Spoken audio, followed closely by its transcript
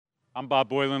I'm Bob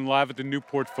Boylan, live at the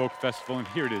Newport Folk Festival, and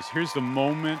here it is. Here's the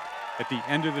moment at the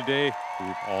end of the day that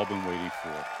we've all been waiting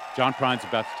for. John Prine's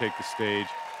about to take the stage,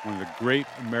 one of the great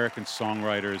American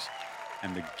songwriters,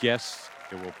 and the guests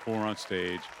that will pour on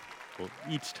stage will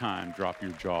each time drop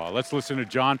your jaw. Let's listen to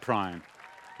John Prine,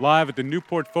 live at the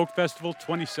Newport Folk Festival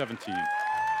 2017.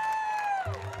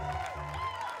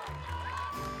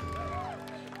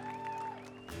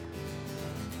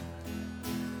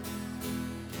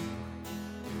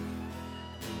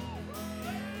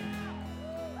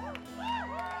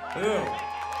 Hello.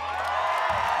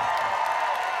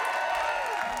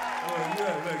 Oh,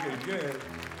 you're looking good.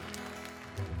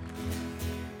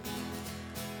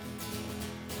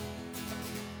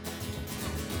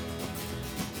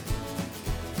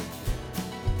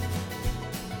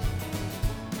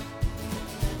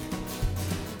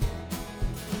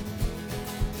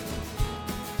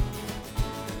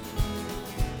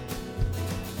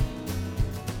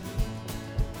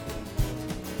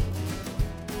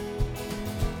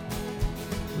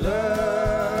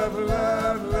 Love,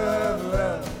 love, love,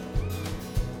 love.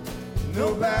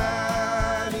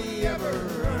 Nobody ever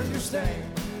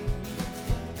understands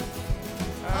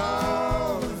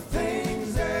all the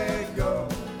things that go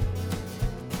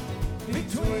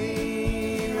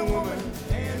between a woman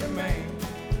and a man.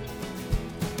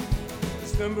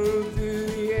 Stumbled through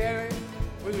the alley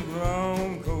with a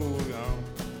long coat on,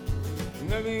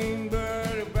 nothing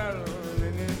but a bottle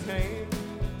in his hand.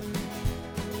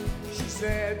 She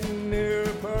sat in their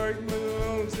apartment,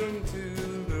 lonesome to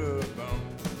the bone,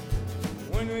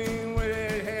 wondering what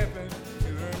had happened to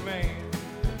her man.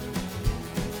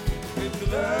 It's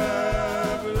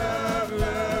love, love,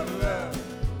 love, love.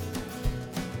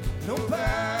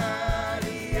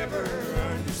 Nobody ever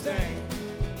understands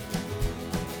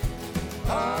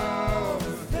all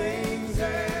the things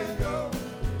that go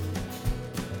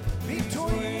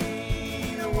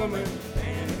between a woman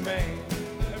and a man.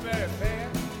 How about it, Pat?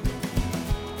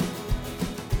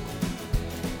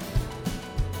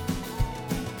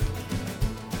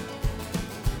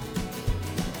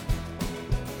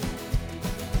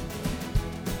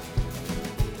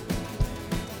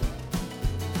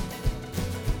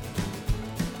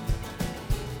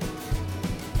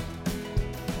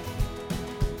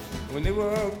 When they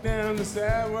walked down the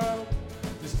sidewalk,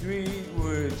 the street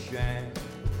would shine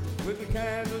with the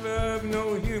kind of love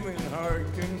no human heart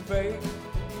can fake.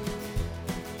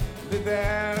 They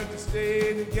vowed to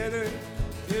stay together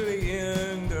till the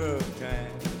end of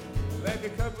time, like a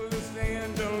couple that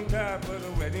stands on top of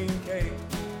the wedding cake.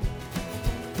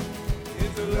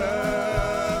 It's a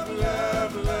love,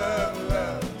 love, love,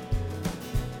 love.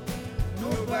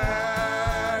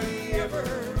 Nobody ever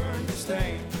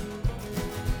understands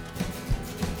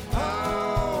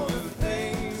all the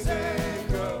things that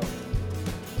go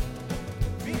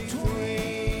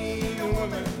between a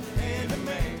woman and a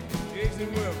man.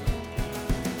 Jason Wilson.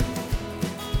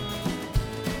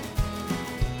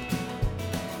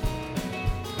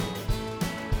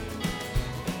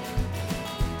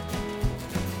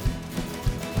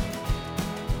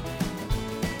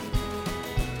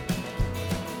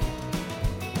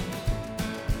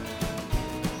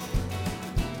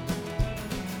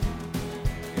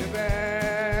 If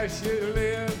I should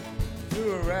live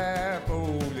to a ripe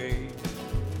old age,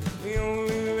 the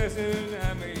only lesson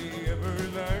I may ever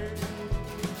learn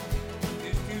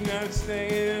is to not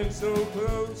stand so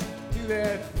close to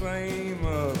that flame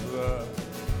of love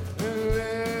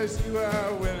unless you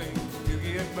are willing to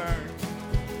get burned.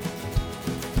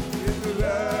 It's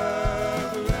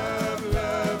love, love,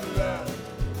 love, love.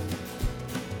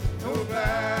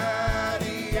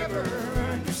 Nobody ever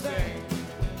understands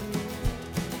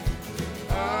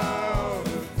all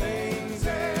the things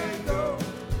that go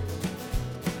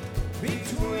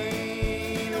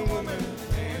between a woman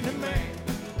and a man.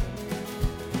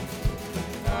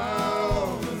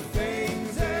 All the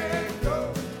things that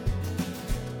go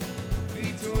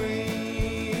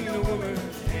between a woman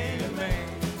and a man.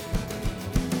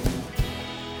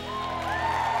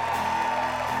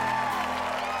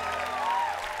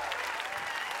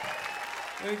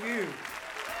 Thank you.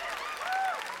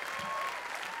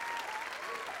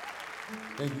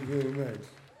 Thank you very much.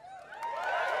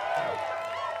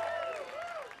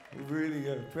 We're really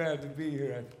proud to be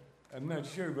here. I'm not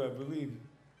sure, but I believe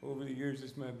over the years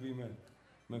this might be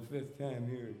my fifth time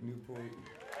here at Newport.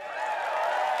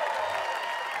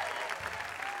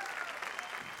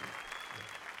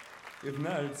 If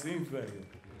not, it seems like it.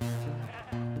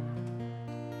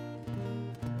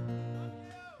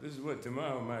 This is what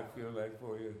tomorrow might feel like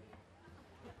for you.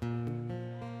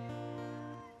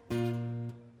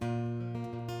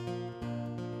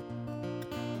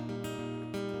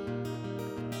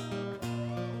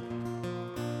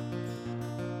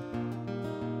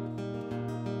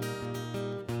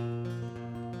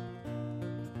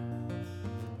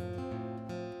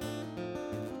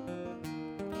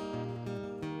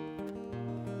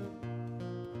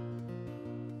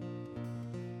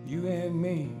 You and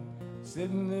me,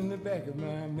 sitting in the back of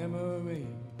my memory,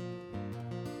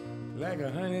 like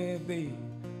a honeybee,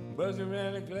 buzzing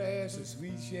around a glass of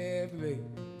sweet Chevrolet.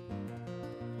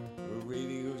 The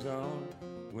radio's on,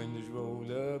 windows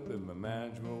rolled up and my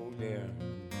mind's rolled down.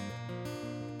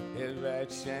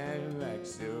 Headlights shining like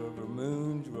silver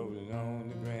moons rolling on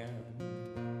the ground.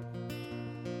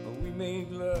 We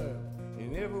made love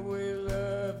in every way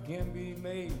love can be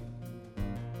made.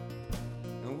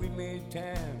 And we made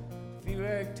time feel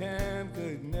like time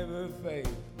could never fade.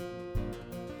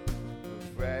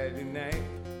 Friday night,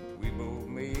 we both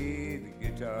made the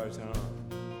guitars hum.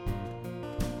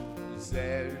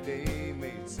 Saturday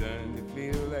made Sunday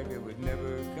feel like it would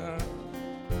never come.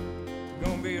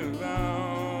 Gonna be a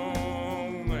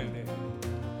long Monday,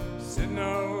 sitting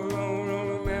all alone on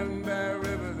a mountain by a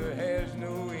river that has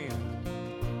no end.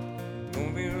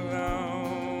 Gonna be a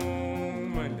long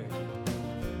Monday,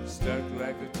 stuck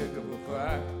like the tick of a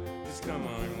clock, just come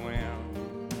unwound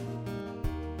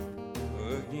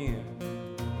again.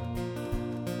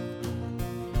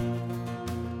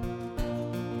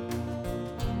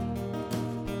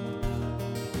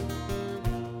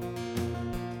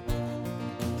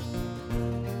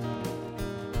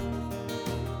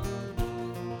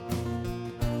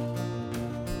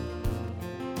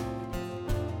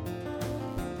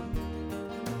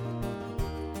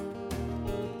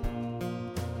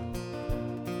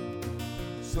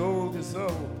 Soul to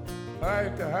soul,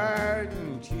 heart to heart,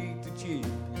 and cheek to cheek.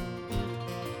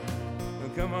 Well,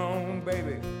 come on,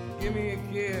 baby, give me a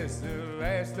kiss that'll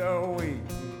last all week.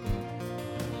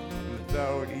 The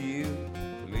thought of you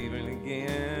leaving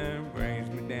again brings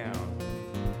me down.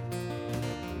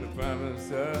 The promise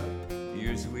of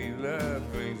your sweet love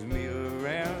brings me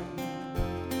around.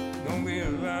 Gonna be a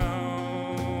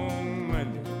long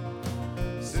Monday,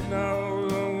 sitting all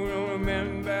alone on a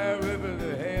mountain by a river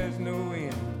that has no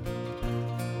end.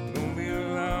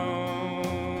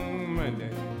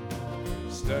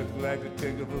 Stuck like a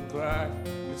tick of a clock,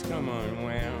 it's come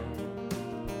unwound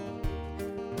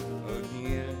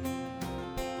again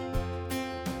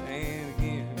and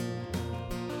again.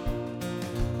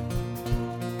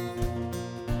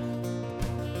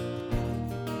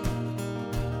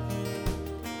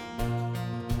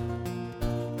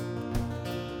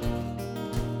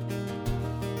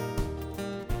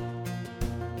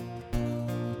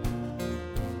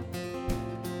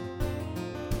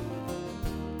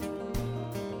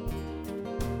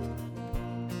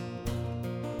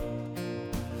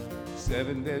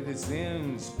 Seven deadly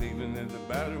sins sleeping at the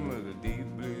bottom of the deep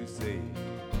blue sea.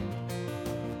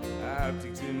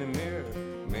 Objects in the mirror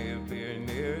may appear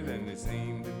nearer than they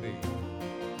seem to be.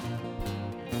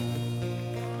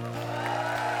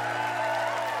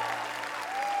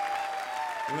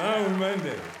 Long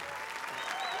Monday.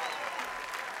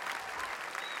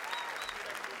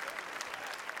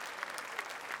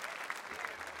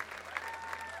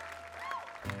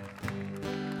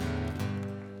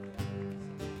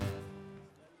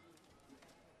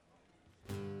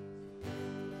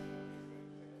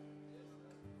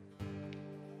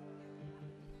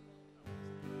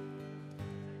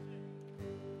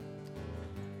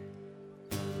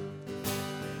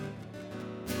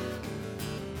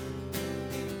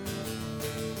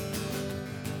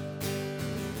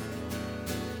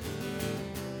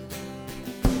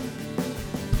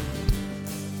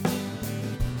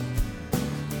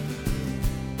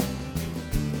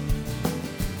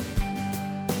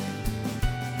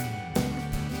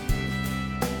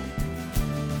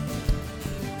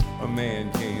 A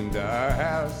man came to our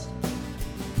house,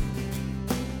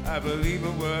 I believe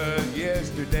it was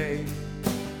yesterday.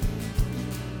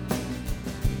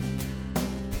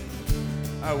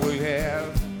 I would have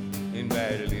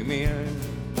invited him in,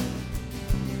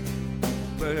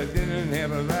 but I didn't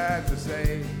have a lot to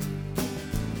say.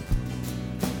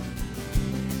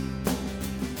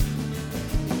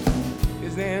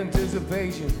 His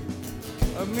anticipation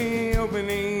of me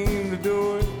opening the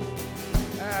door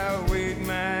outweighed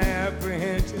my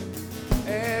apprehension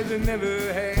as I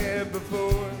never had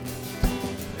before,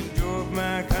 and drove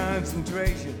my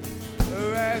concentration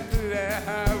right through that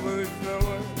hardwood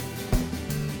floor.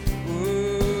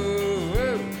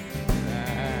 Ooh,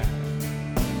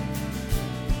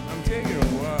 I'm taking a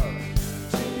walk.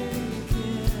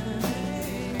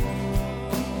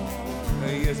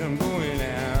 Yes, I'm going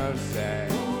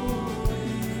outside.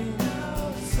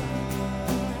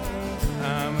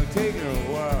 I'm taking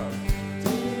a walk.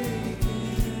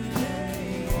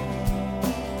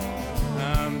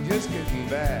 I'm just getting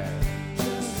back.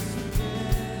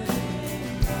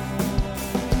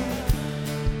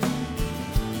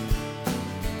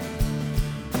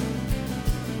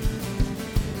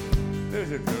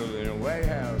 There's a girl in a White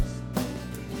House.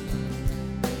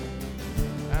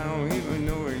 I don't even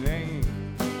know her name.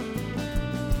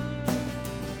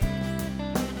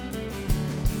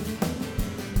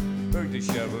 Her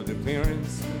disheveled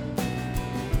appearance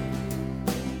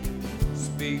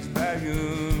speaks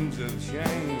volumes of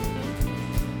shame.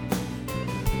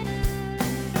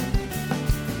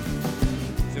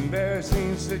 It's an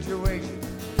embarrassing situation,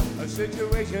 a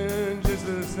situation just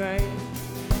the same.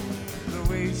 The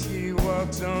way she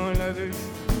walks on others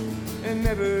and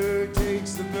never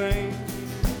takes the blame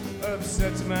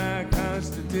upsets my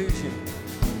constitution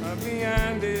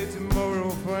beyond its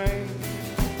moral frame.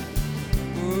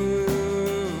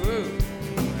 Ooh,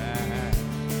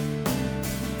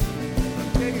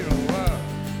 I'm taking a walk.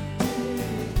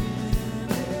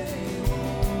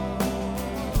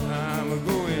 I'm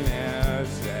going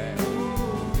outside.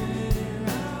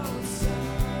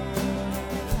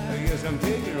 I guess I'm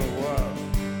taking a walk.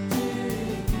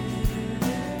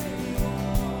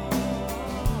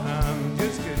 I'm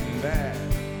just getting back.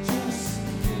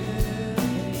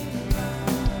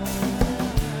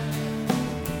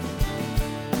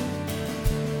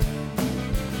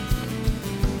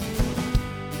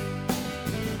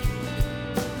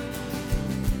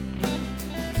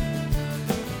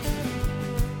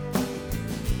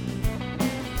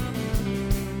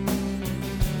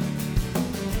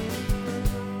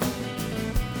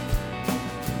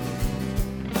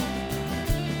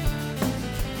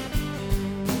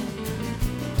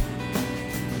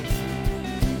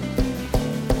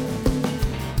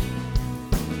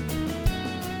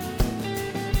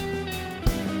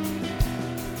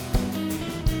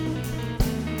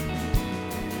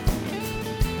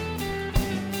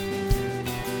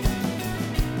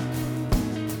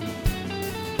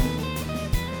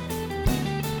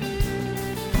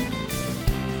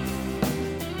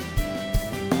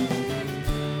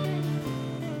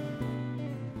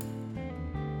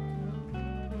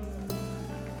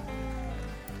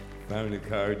 Found a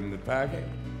card in the pocket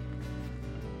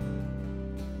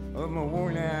of my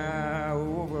worn out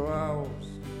overalls.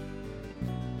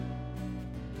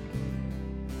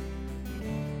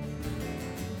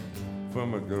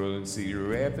 From a girl in Cedar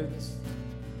Rapids,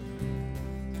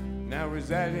 now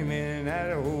residing in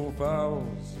Idaho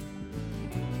Falls.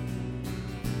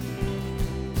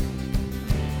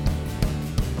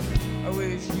 I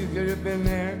wish you could have been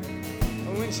there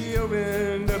when she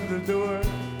opened up the door.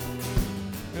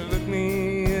 Look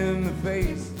me in the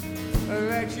face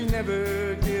like she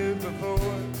never did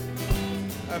before.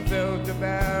 I felt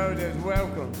about as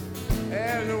welcome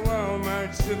as a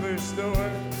Walmart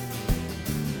superstore.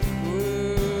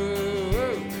 Ooh,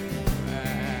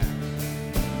 I'm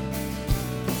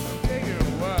taking a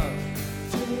walk.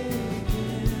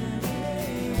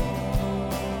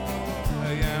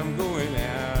 I'm going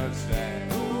outside.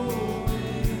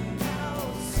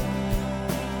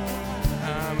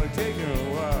 I'm taking a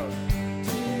walk.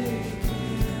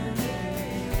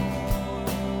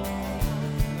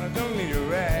 I don't need a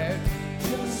ride.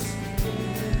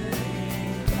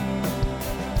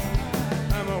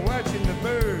 I'm watching the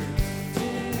birds.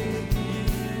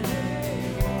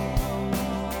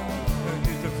 They're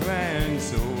just flying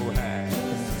so high.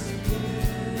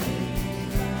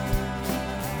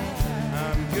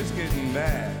 I'm just getting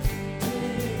back.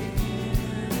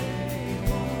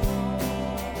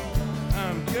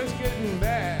 I'm just getting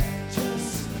back.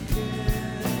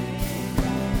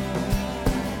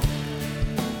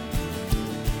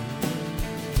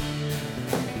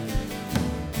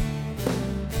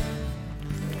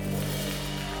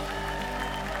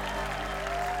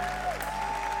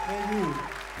 Thank you.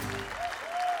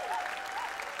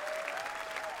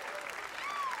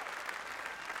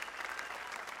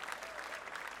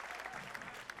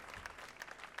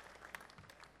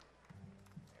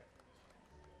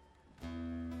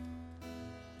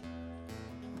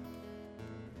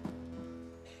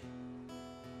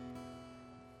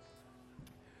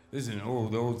 This is an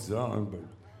old song, but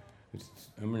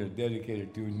I'm going to dedicate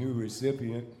it to a new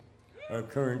recipient, our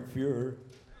current Fuhrer.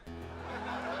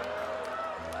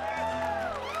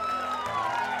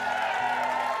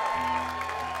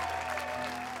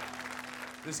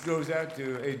 This goes out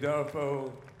to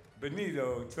Adolfo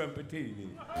Benito Trumpetini.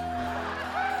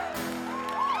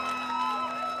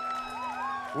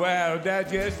 While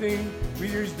digesting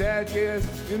Reader's Digest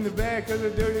in the back of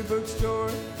the dirty bookstore,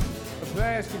 a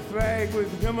plastic flag with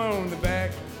 "Come on" the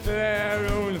back fell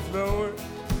out on the floor.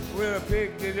 Well, I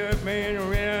picked it up, man, and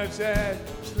ran outside,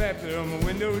 slapped it on my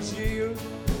window shield,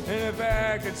 and if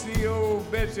I could see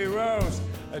old Betsy Ross,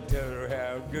 I'd tell her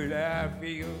how good I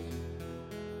feel.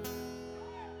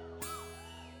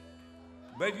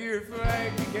 But your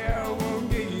flag decal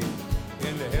won't get you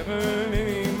into heaven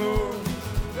anymore.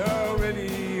 It's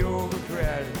already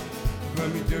overcrowded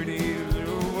from your dirty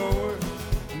little war.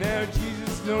 Now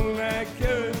Jesus don't like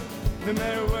killing, no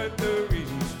matter what the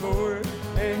reason's for.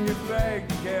 And your flag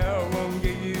decal won't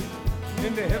get you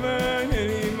into heaven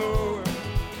anymore.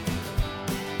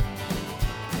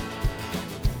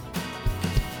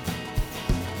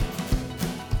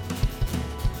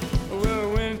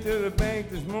 Well, I went to the bank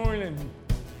this morning.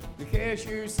 The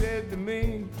cashier said to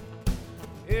me,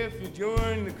 if you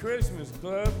join the Christmas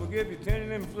club, we'll give you 10 of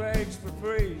them flags for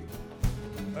free.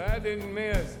 I didn't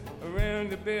mess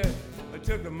around a bit. I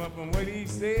took him up on what he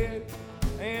said,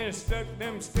 and I stuck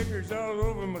them stickers all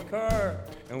over my car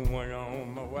and one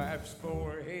on my wife's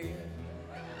forehead.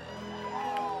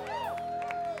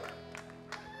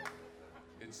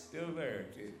 It's still there,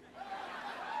 too.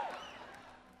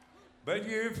 But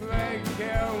your flag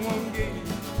decal won't get you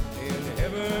into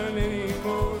heaven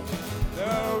anymore. It's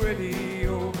already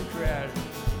overcrowded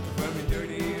from your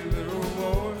dirty little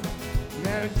war.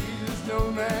 Now Jesus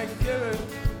don't like killing,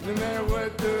 no matter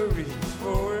what the reason's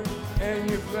for. And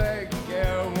your flag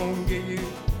decal won't get you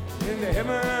into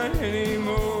heaven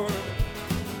anymore.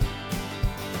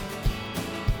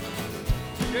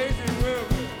 Jason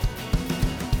Wilbur.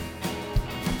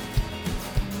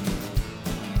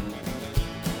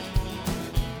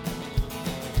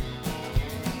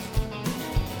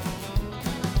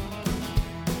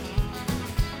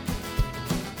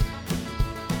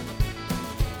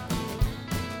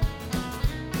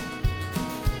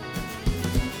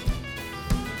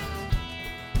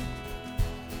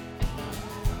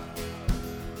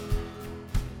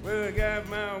 I got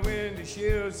my window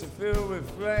shields filled with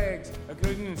flags I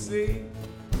couldn't see.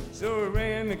 So I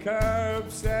ran the car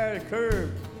upside a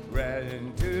curb right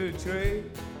into the tree.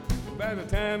 By the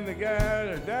time they got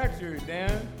a doctor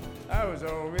down, I was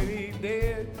already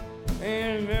dead.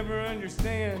 And never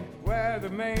understand why the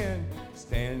man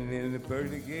standing in the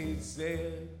pearly gate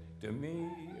said to me,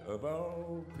 of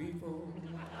all people.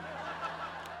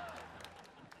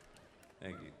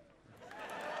 Thank you.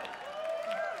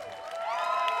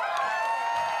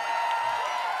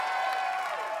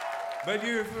 But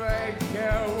your flag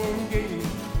decal won't get you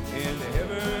into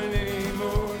heaven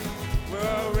anymore. We're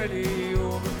already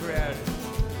overcrowded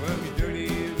from your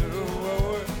dirty little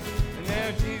war. And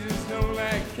now Jesus don't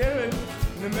like killing,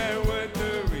 no matter what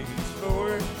the reason's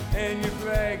for. And your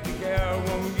flag decal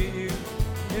won't get you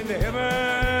into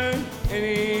heaven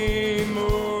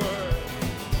anymore.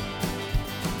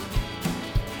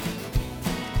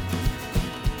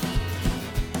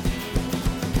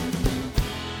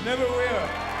 Never will.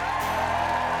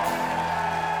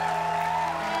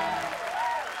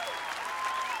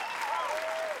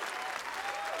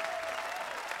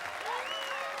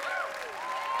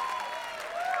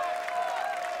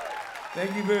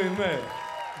 Thank you very much.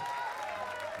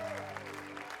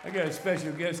 I got a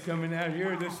special guest coming out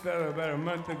here. This fellow, about a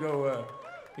month ago,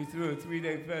 he threw a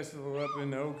 3-day festival up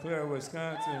in Eau Claire,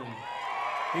 Wisconsin.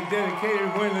 He dedicated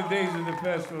one of the days of the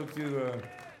festival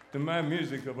to my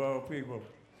music, of all people.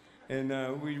 And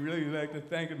we'd really like to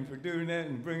thank him for doing that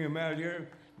and bring him out here.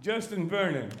 Justin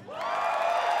Vernon.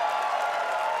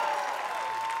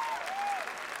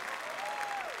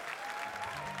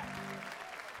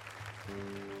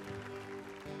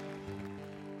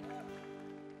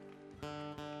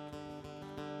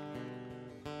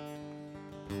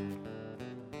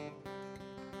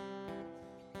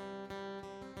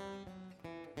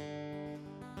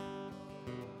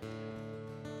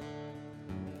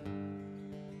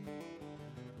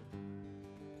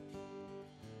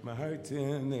 My heart's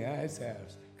in the ice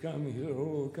house, come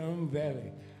hill, come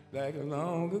valley, like a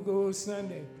long ago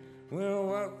Sunday when I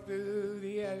walked through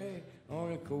the alley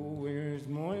on a cold winter's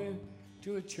morning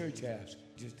to a church house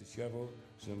just to shovel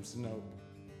some snow.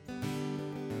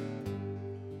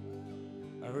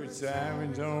 I heard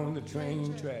sirens on the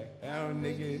train track, out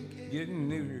naked, getting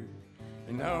neutered,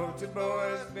 and altar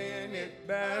boys being hit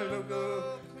by a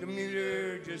local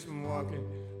commuter just from walking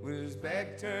with his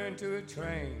back turned to a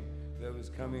train that was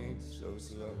coming so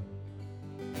slow.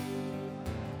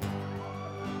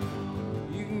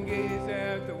 You can gaze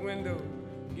out the window,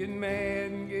 get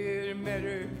mad and get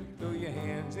madder, throw your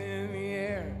hands in the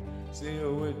air, say,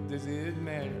 oh, what does it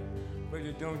matter? But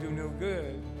it don't do no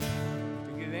good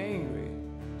to get angry,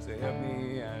 so help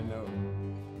me, I know.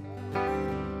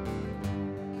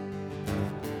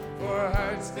 For a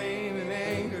heart stained in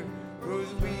anger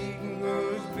grows weak and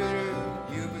grows bitter,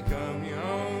 you become your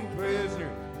own prisoner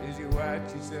as you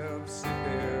watch yourself sit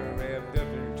there wrapped up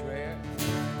in a trap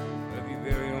of your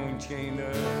very own chain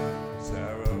of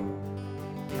sorrow.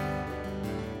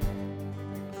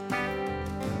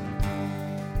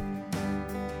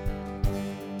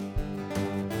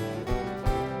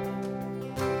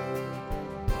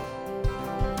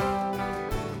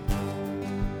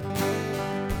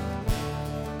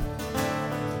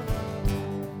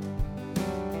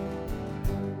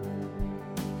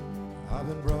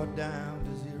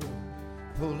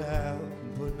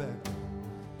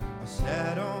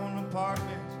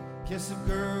 Kiss a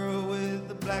girl with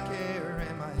the black hair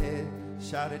in my head,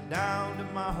 shot it down to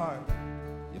my heart.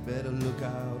 You better look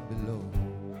out below.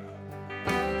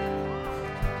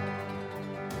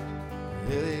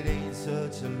 Well, it ain't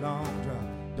such a long drop.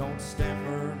 Don't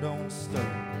stammer, don't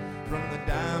stutter. From the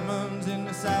diamonds in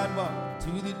the sidewalk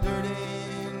to the dirty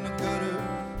in the gutter,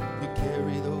 you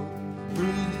carry those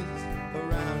bruises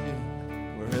around you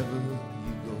wherever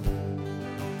you go.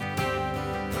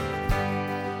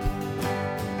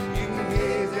 You can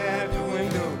gaze out the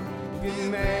window, get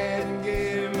mad and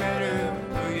get madder.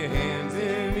 Throw your hands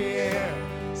in the air,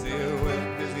 say what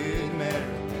does it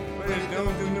matter? But it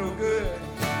don't do no good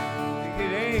to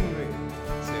get angry.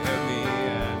 Tell me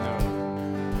I know.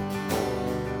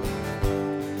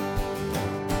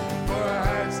 For a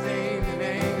heart stained in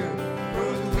anger,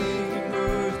 grows weak and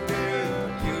grows bitter.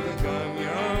 You become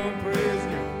your own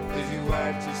prisoner as you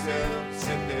watch yourself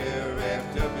sit there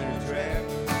wrapped up in a trap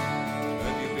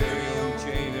of your very own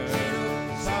chain of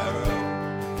sorrow.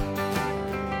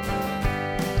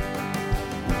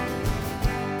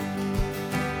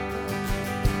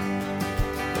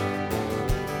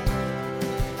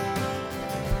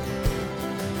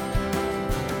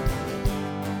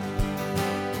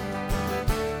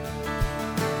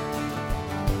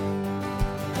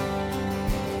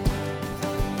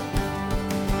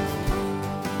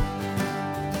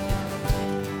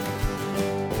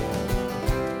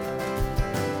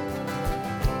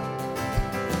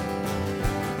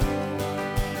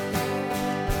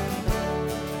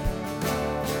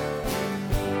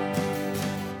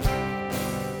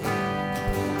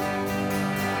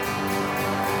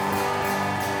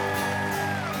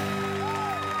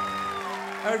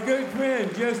 Our good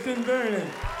friend, Justin Vernon.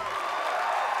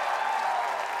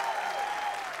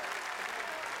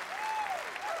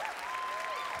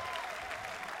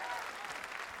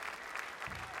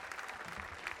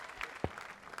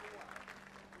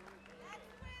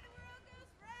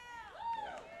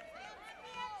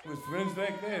 With friends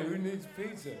like that, who needs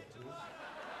pizza?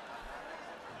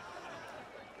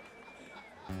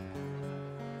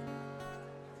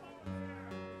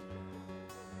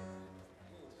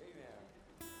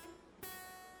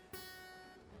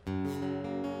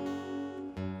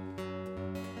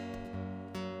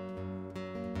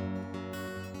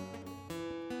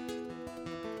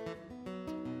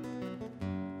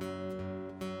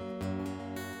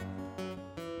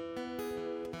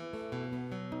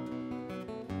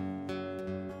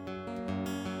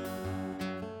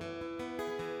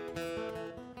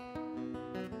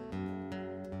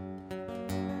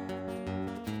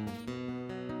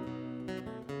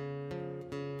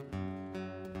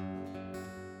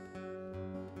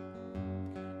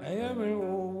 I am an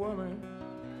old woman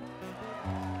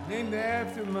named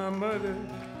after my mother.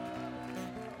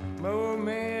 My old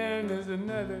man is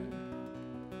another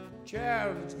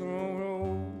child that's grown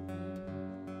old.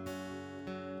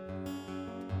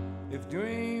 If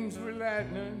dreams were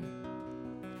lightning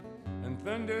and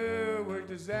thunder were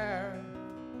desire,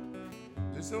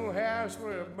 this old house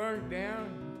would have burnt down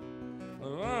a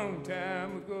long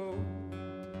time ago.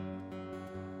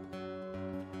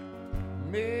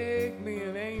 Make me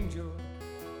an angel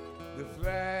that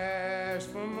flies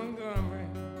from Montgomery.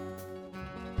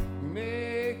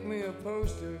 Make me a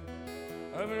poster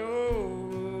of an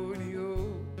old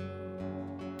rodeo.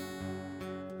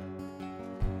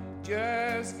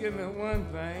 Just give me one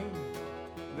thing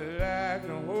that I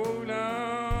can hold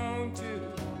on to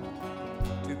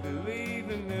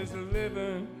believing there's a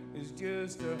living is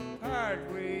just a hard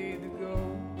way to go.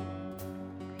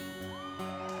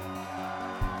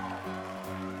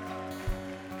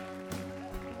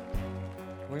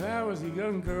 When I was a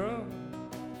young girl,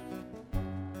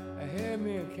 I had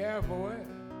me a cowboy.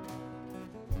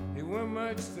 He wasn't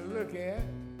much to look at,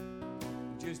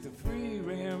 just a free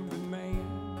rambling man.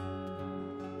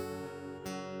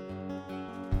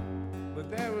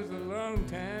 But that was a long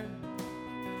time,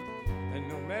 and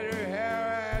no matter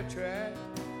how I tried,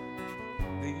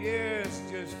 the years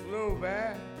just flow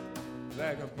by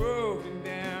like a broken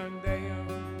down dam.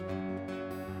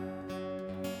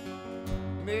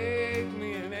 Make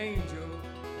me an angel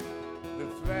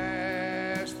that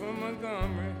flies from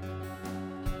Montgomery.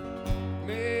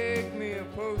 Make me a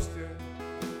poster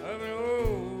of an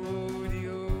old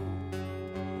rodeo.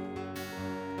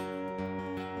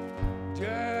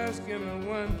 Just give me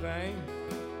one thing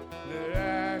that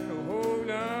I can hold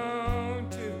on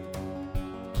to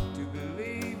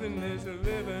believing there's a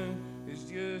living is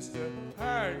just a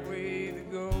hard way to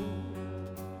go.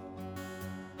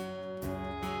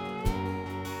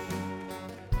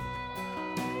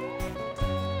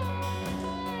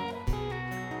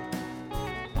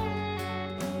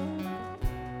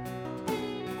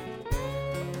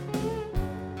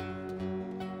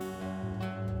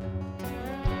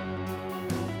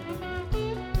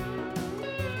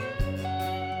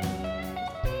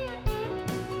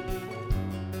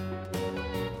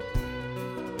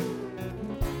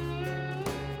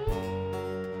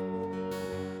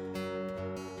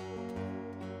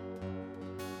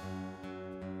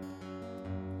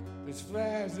 There's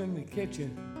flies in the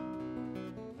kitchen.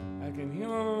 I can hear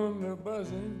 'em a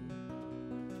buzzing.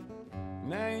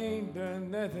 And I ain't done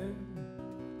nothing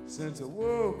since I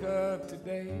woke up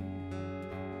today.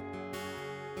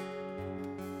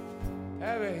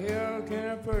 How the hell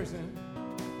can a person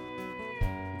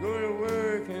go to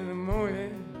work in the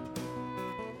morning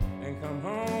and come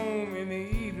home in the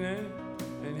evening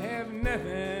and have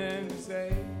nothing to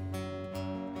say?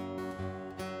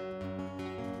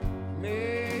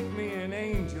 Make me an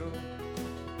angel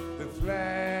that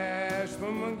flies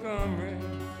from Montgomery.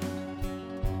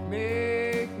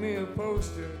 Make me a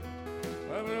poster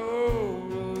of an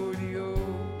old rodeo.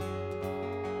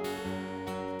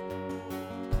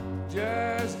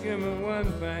 Just give me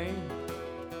one thing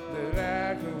that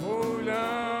I can hold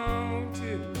on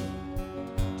to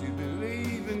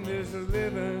believe in this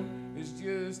living is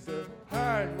just a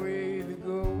hard way to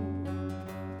go.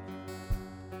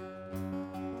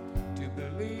 To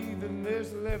believe in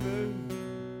this living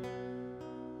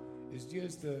is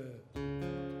just a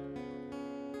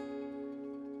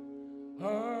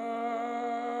hard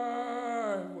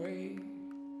way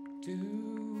to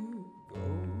go.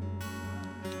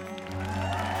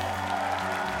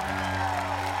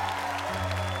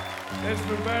 That's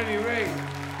for Buddy Ray.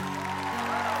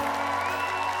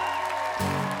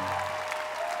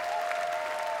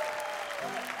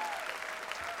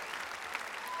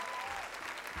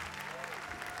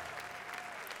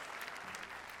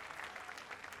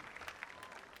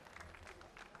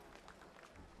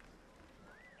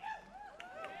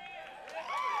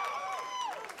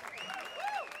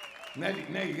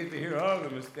 Now you get to hear all the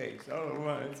mistakes all at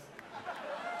once.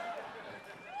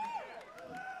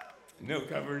 No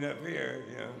covering up here,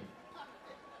 you know.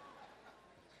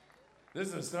 This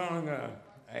is a song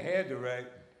I had to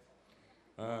write.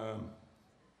 I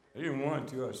didn't want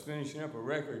to. I was finishing up a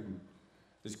record, and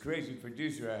this crazy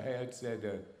producer I had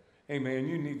said, hey man,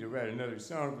 you need to write another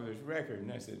song for this record.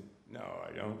 And I said, no,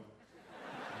 I don't.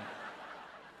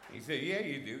 He said, yeah,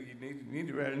 you do. You need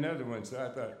to write another one. So I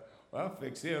thought, well, I'll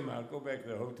fix him. I'll go back to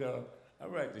the hotel. I'll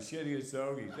write the shittiest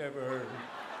song he's ever heard.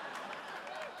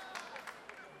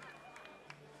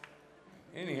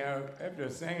 Anyhow, after I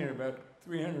sang it about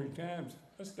 300 times,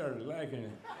 I started liking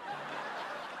it.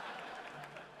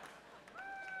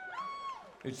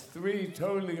 It's 3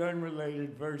 totally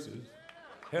unrelated verses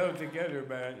held together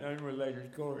by an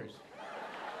unrelated chorus.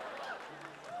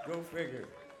 Go figure.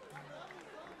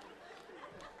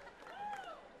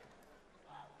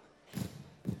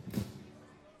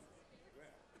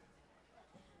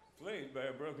 Played by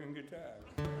a broken guitar.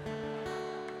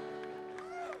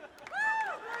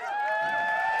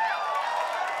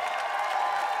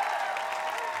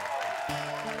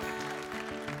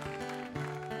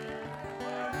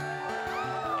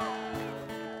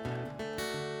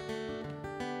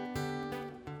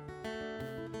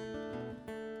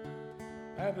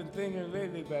 I've been thinking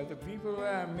lately about the people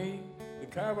I meet, the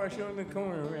car wash on the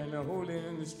corner and the hole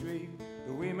in the street,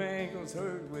 the way my ankles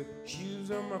hurt with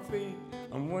shoes on my feet.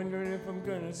 I'm wondering if I'm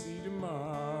gonna see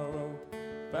tomorrow.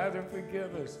 Father,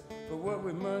 forgive us for what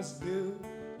we must do.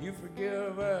 You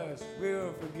forgive us,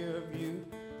 we'll forgive you.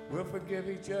 We'll forgive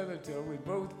each other till we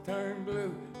both turn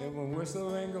blue. Then we'll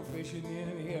whistle and go fishing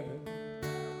in heaven.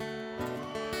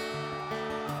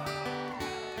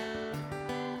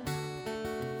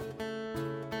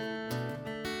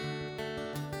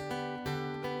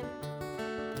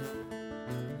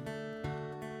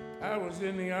 I was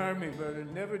in the army, but I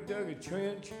never dug a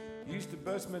trench. Used to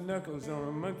bust my knuckles on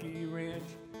a monkey wrench.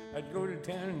 I'd go to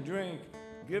town and drink,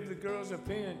 give the girls a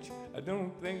pinch. I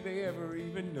don't think they ever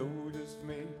even noticed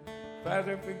me.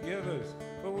 Father, forgive us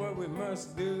for what we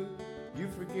must do. You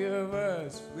forgive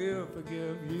us, we'll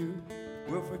forgive you.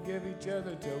 We'll forgive each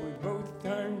other till we both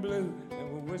turn blue.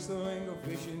 And we'll whistle and go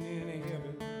fishing in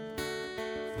heaven.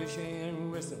 Fish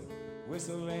and whistle,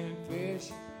 whistle and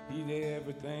fish. Eat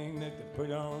everything that they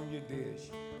put on your dish.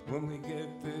 When we get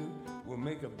through, we'll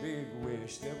make a big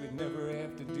wish that we never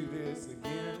have to do this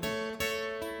again.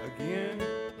 Again,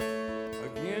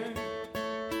 again.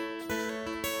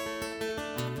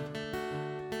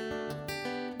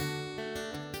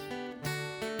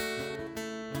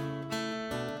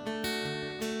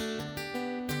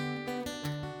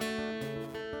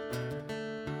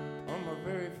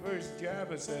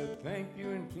 I said, thank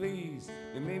you and please.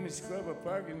 They made me scrub a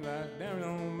parking lot down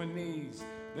on my knees.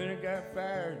 Then I got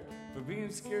fired for being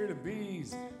scared of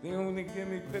bees. They only give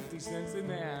me 50 cents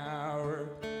an hour.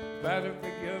 Father,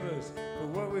 forgive us for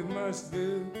what we must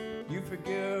do. You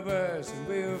forgive us and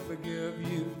we'll forgive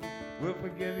you. We'll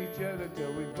forgive each other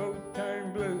till we both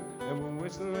turn blue. And we'll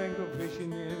whistle and go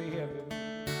fishing in heaven.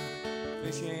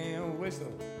 Fish and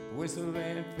whistle, whistle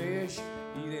and fish.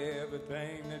 Eat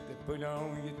everything that they put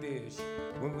on your dish.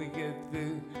 When we get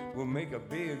through, we'll make a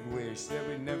big wish that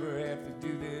we never have to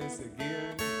do this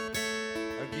again.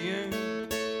 Again,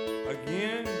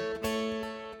 again.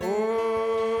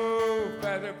 Oh,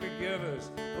 Father, forgive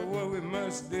us for what we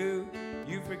must do.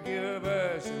 You forgive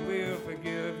us and we'll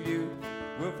forgive you.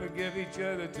 We'll forgive each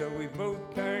other till we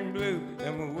both turn blue.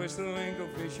 And we'll whistle and go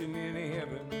fishing in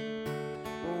heaven.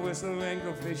 We'll whistle and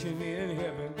go fishing in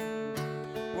heaven.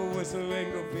 We'll whistle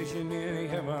and go fishing in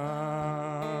heaven.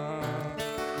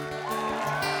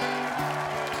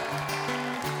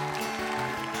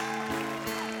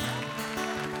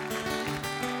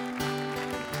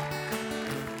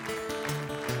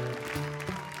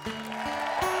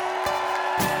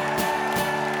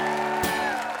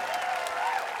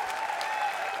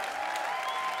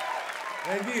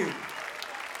 Thank you.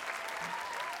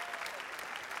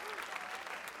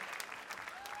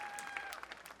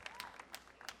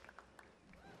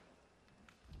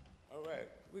 All right,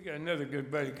 we got another good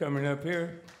buddy coming up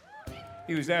here.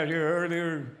 He was out here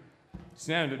earlier,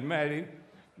 sounded mighty.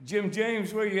 Jim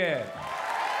James, where you at?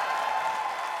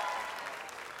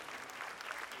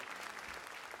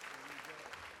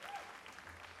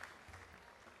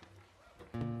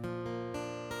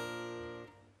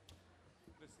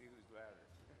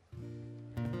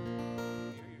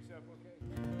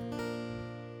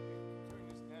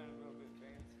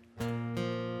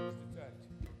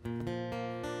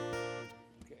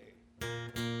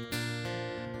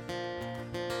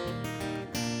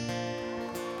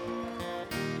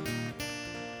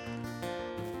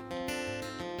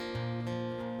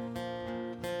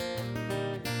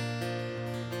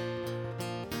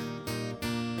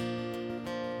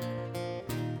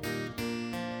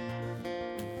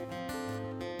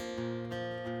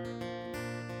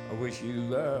 I wish you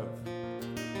love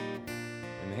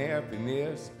and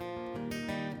happiness.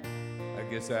 I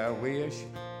guess I wish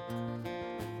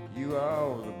you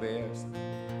all the best.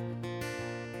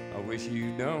 I wish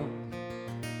you don't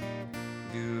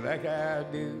do like I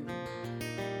do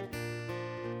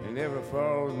and never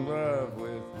fall in love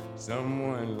with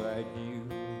someone like you.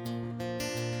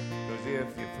 'Cause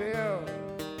if you felt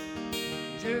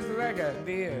just like I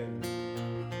did,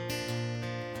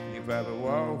 you probably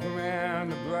walk around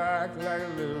the block like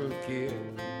a little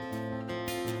kid.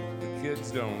 The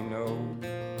kids don't know,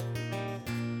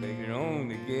 they can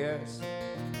only guess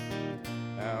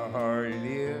how hard it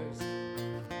is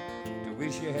to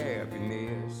wish you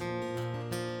happiness.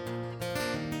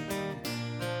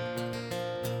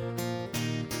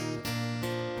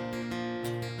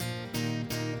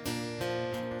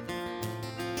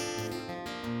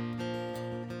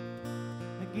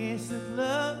 I guess that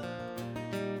love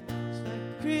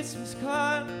Christmas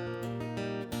card.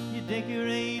 You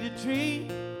decorate a tree,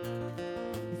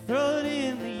 you throw it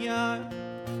in the yard,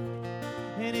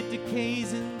 and it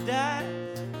decays and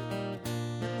dies,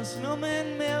 and the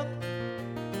snowman melts.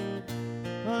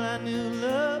 Well, I knew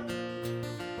love,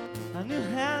 I knew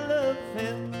how love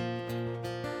felt.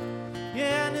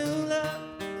 Yeah, I knew love,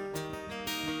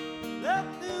 love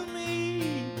knew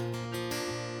me.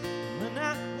 When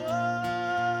I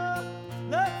walk,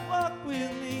 love walked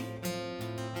with me.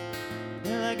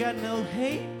 And I got no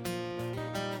hate,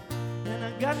 and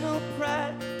I got no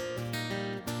pride.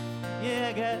 Yeah,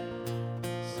 I got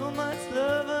so much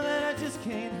love that I just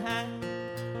can't hide.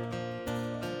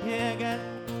 Yeah, I got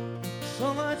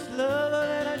so much love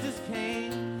that I just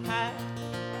can't hide.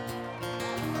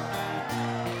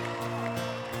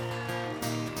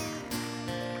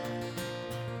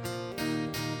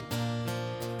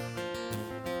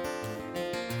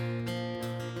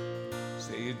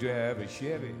 Say you drive a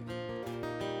Chevy,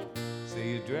 say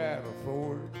you drive a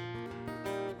Ford,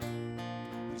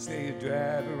 you say you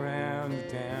drive around the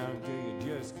town till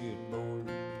you just get bored.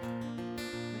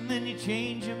 And then you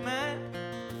change your mind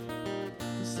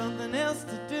for something else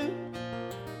to do,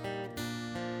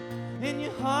 and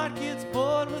your heart gets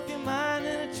bored with your mind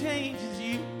and it changes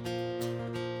you.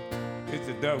 It's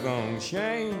a doggone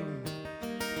shame,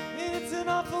 It's an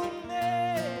awful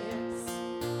mess.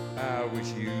 I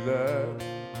wish you love,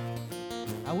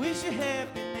 I wish you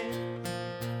happiness.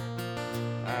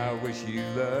 I wish you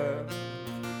love,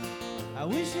 I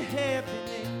wish you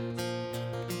happiness.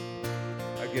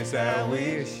 I guess I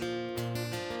wish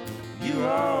you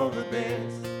all the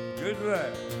best. Good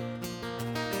luck.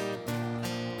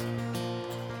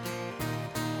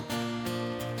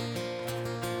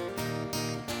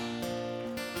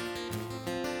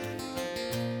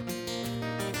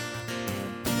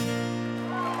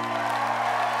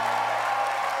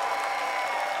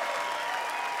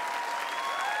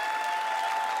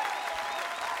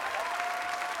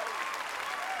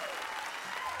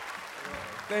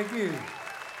 Thank you.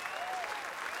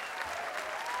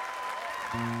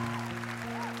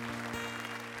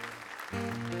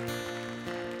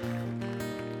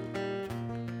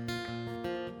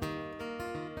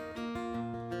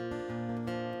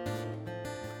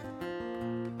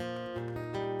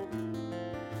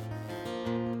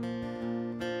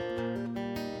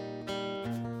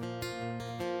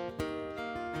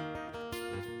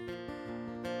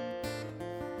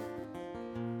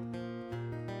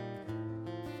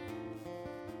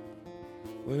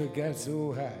 Well, it got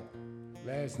so hot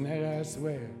last night, I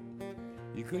swear,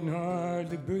 you couldn't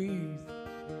hardly breathe.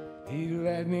 Heat of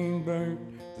lightning burnt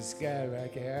the sky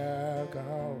like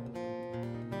alcohol.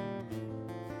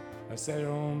 I sat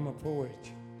on my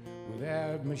porch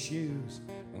without my shoes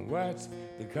and watched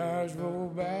the cars roll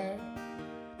by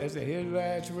as the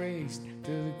headlights raced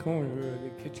to the corner of the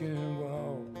kitchen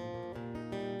wall.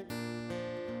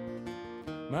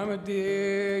 Mama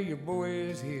dear, your boy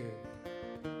is here,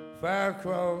 far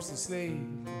across the sea,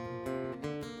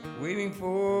 waiting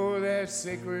for that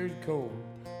sacred coal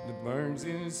that burns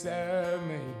inside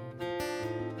me.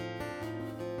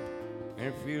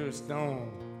 And feel a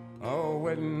storm all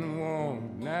wet and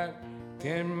warm, not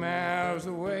 10 miles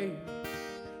away,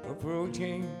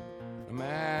 approaching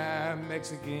my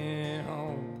Mexican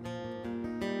home.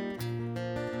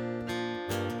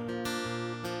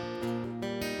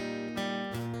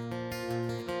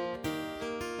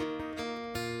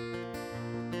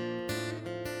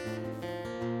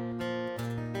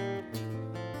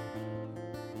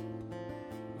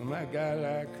 Oh my God,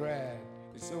 I cried.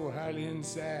 It's so hot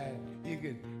inside. You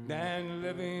could die in the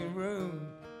living room.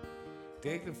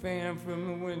 Take the fan from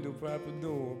the window, prop the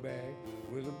door back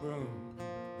with a broom.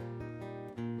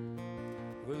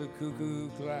 Well, the cuckoo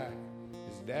clock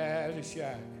has died a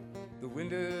shock. The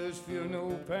windows feel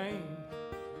no pain,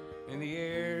 and the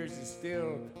air's as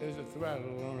still as a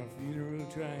throttle on a funeral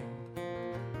train.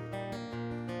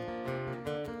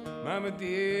 Mama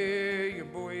dear, your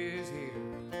boy is here,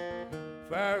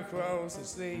 far across the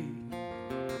sea,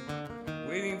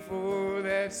 waiting for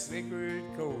that sacred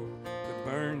coal that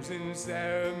burns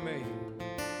inside of me.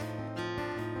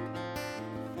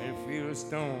 And feel a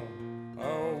storm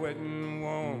all wet and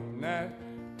warm, not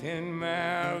 10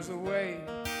 miles away,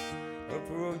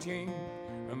 approaching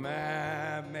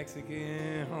my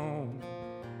Mexican home.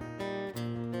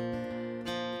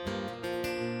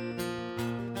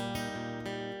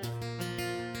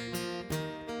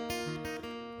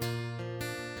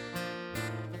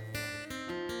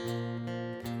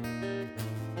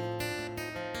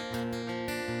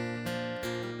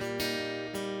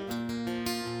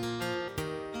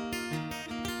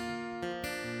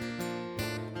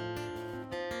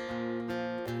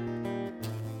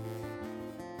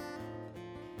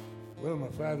 Well, my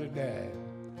father died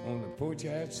on the porch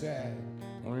outside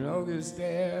on an August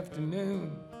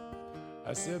afternoon.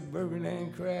 I sipped bourbon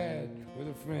and cried with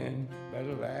a friend by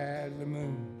the light of the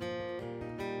moon.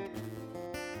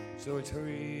 So it's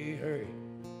hurry, hurry,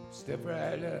 step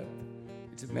right up.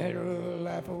 It's a matter of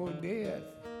life or death.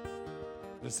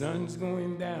 The sun's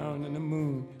going down and the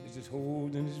moon is just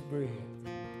holding its breath.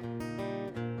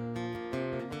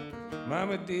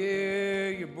 Mama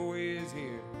dear, your boy is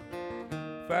here,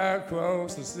 far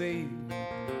across the sea,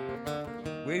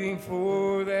 waiting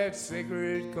for that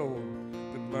sacred coal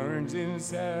that burns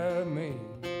inside me.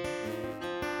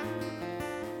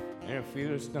 And I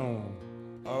feel a storm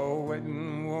all wet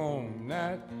and warm,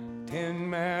 not 10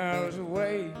 miles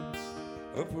away,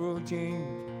 approaching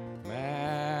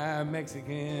my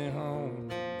Mexican home.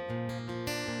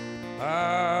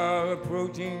 All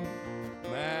approaching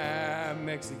my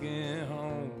Mexican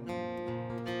home.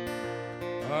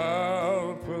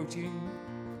 All approaching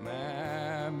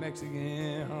my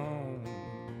Mexican home.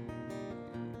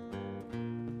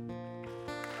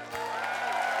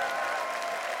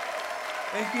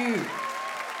 Thank you.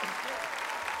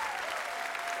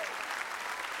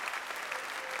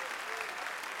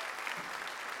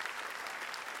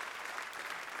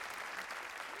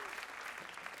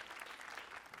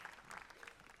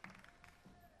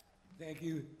 Thank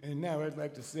you. And now I'd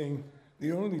like to sing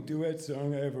the only duet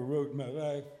song I ever wrote in my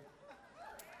life.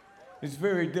 It's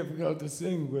very difficult to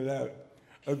sing without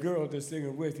a girl to sing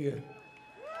it with you.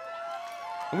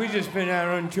 We just been out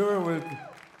on tour with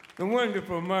the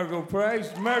wonderful Margo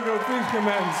Price. Margo, please come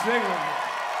out and sing with me.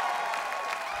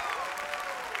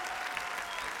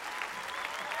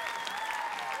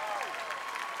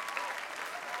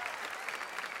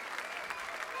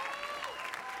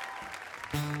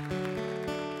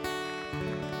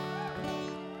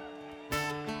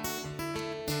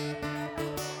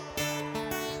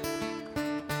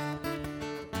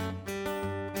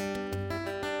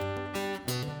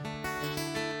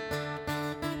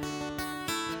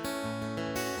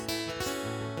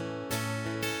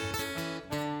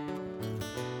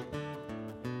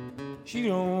 She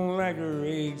don't like her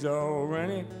eggs all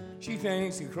runny. She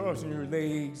thinks that crossing her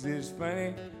legs is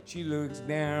funny. She looks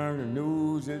down her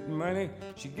nose at money.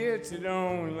 She gets it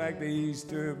on like the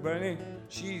Easter bunny.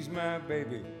 She's my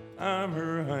baby, I'm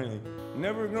her honey.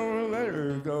 Never gonna let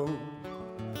her go.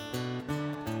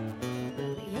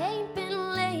 We ain't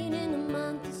been late in a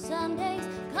month of Sundays.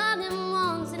 Caught him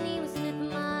once and he was sniffing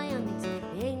my undies.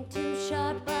 He ain't too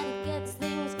sharp, but he gets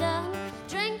things done.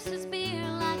 Drinks his beer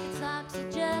like it's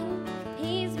oxygen.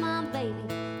 He's my baby,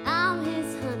 I'm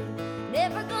his honey.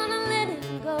 Never gonna let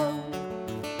him go.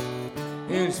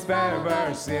 In spite of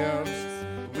ourselves,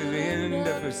 we'll end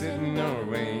up sitting on a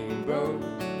rainbow.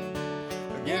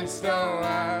 Against all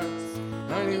odds,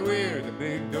 honey, we're the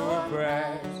big door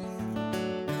prize.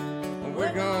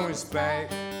 We're gonna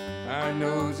spike our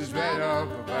noses right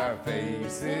off of our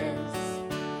faces.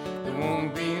 There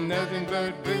won't be nothing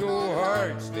but big old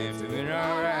hearts dancing in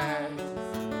our eyes.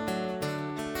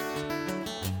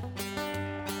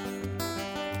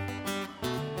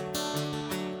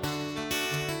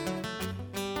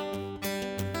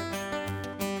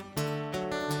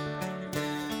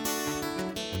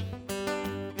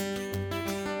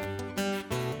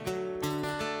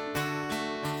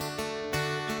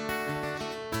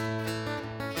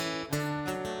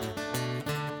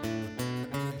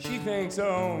 Thinks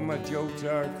all my jokes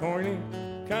are corny.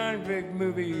 Convict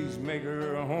movies make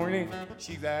her horny.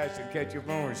 She likes to catch up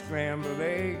on her scrambled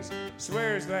eggs.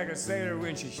 Swears like a sailor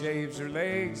when she shaves her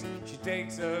legs. She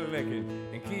takes a licking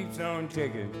and keeps on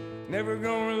ticking. Never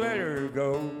gonna let her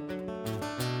go.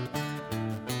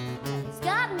 He's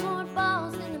got more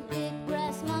balls than a big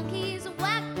brass monkey. He's a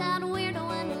whacked out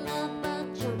weirdo and a love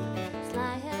bug junkie.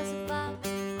 Sly as a fox,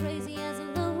 crazy as a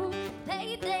loon.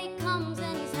 Payday comes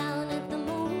and he's howling at the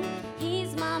moon.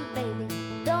 He's my baby,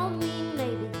 don't mean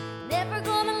maybe. Never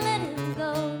gonna let him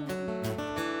go.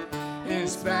 In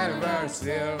spite of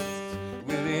ourselves,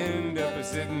 we'll end up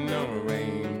sitting on a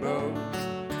rainbow.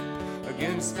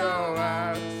 Against all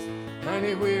odds,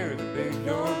 honey, we're the big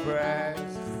door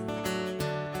prize.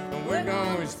 And we're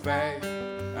gonna spike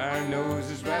our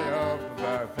noses right off of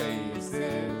our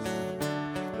faces.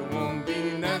 There won't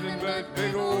be nothing but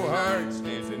big old hearts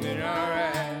dancing in our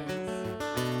eyes.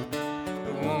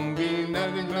 There won't be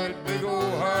nothing but big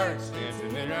old hearts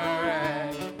dancing in our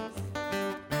eyes.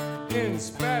 In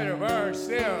spite of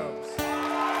ourselves.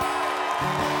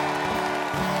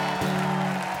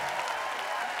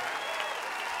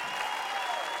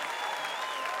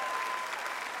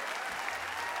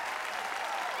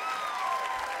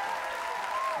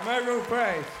 Margo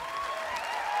Price.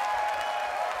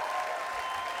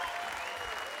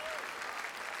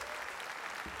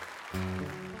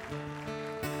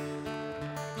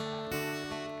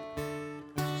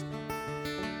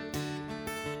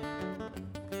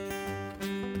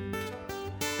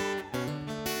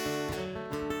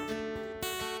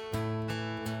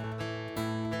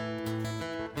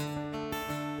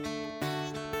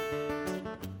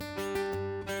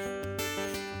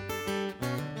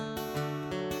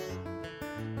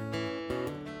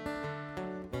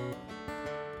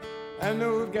 I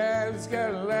know a guy that's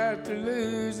got a lot to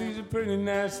lose. He's a pretty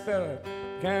nice fella,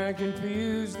 kinda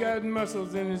confused. Got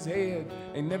muscles in his head,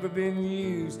 ain't never been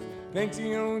used. Thinks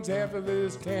he owns half of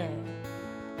this town.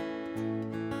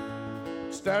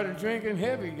 Started drinking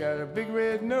heavy, got a big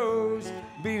red nose.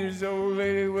 Beat his old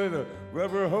lady with a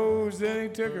rubber hose. Then he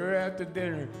took her out to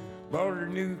dinner, bought her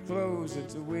new clothes.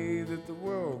 It's the way that the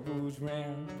world goes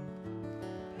round.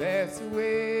 That's the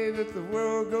way that the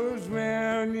world goes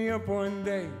round. You up one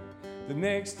day, the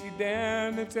next you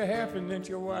down. It's a half an inch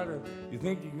of water, you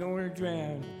think you're gonna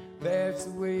drown. That's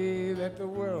the way that the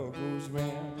world goes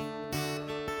round.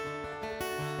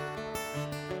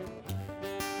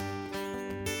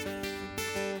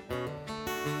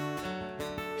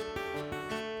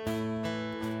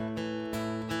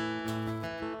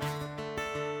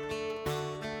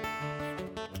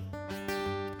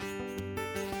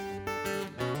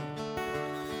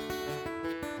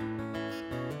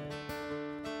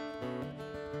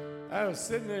 I was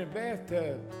sitting in a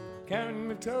bathtub, counting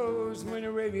my toes when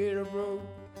the radiator broke.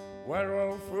 Water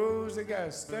all froze, I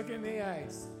got stuck in the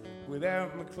ice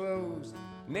without my clothes,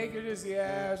 naked as the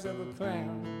eyes of a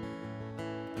clown.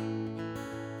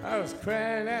 I was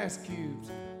crying ice cubes,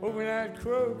 hoping I'd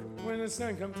croak when the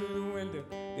sun come through the window.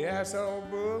 The ice all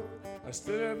broke, I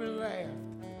stood up and laughed,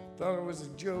 thought it was a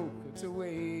joke. It's the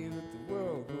way that the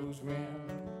world goes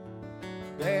round.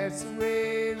 That's the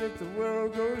way that the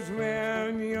world goes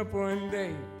round. You up one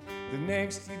day, the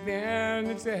next you down.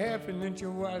 It's a half an inch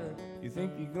of water, you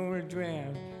think you're gonna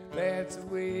drown. That's the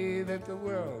way that the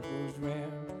world goes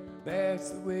round. That's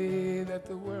the way that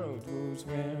the world goes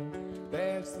round.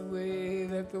 That's the way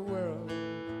that the world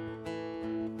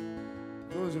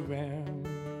goes around.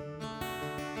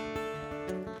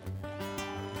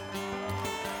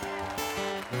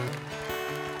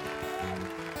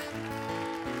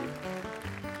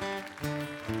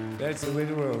 That's the way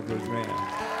the world goes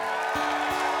round.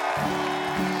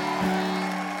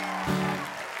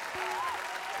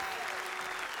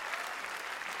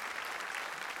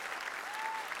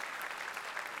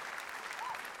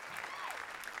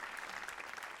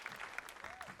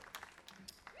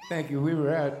 Thank you. We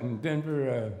were out in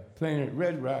Denver playing at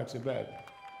Red Rocks about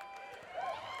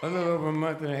a little over a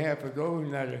month and a half ago.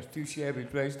 Not a too shabby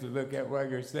place to look at while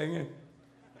you're singing.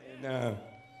 And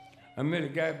I met a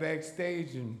guy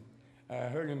backstage and I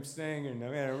heard him sing, and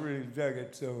man, I really dug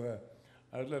it. So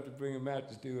I'd love to bring him out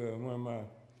to do one of my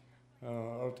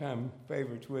all-time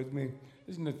favorites with me.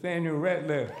 This is Nathaniel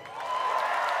Ratliff.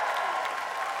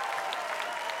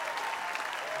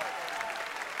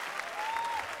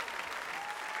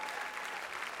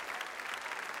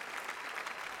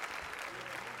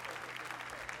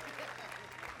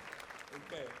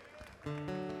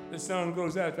 This song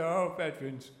goes out to all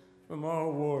veterans from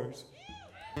all wars.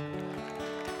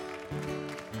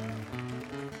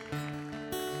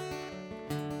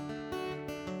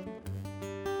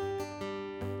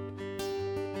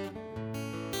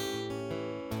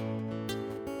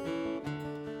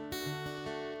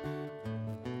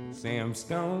 Sam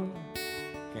Stone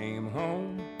came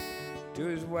home to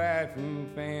his wife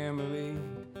and family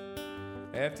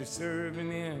after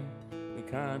serving in the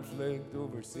conflict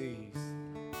overseas.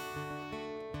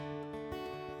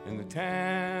 And the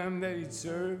time that he'd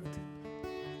served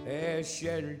has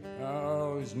shattered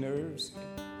all his nerves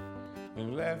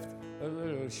and left a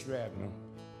little shrapnel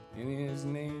in his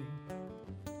knee.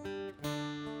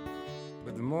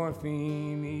 But the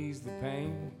morphine eased the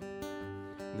pain,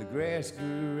 the grass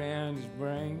grew around his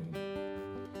brain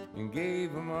and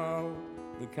gave him all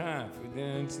the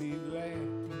confidence he'd lacked.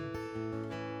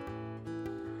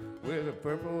 With a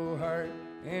purple heart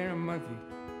and a monkey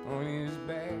on his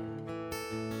back,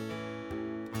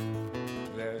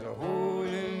 there's a hole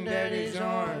in Daddy's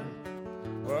arm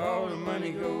where all the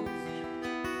money goes.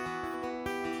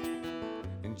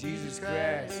 And Jesus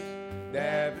Christ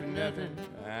died for nothing,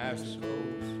 I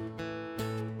suppose.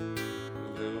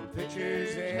 Little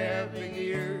pictures, they have big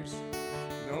ears,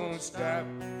 don't stop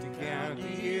to count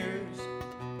the years.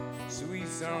 Sweet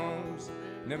songs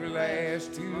never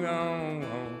last too long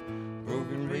on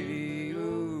broken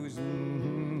radios.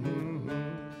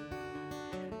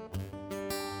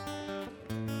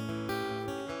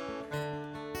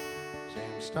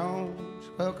 Sam Stone's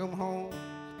welcome home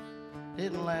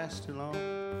didn't last too long.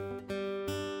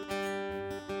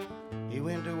 He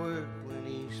went to work when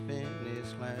he spent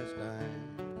his last dime.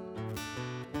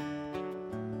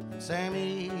 And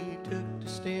Sammy took to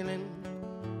stealing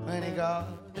when he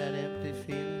got that empty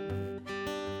feeling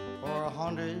for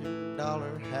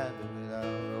 $100 habit without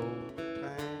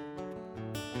overtime.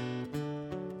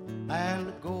 And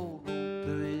the gold rolled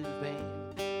through his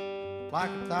veins like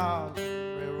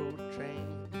 1,000 railroad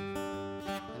trains,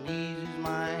 and eased his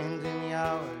mind in the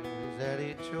hours that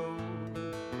he chose,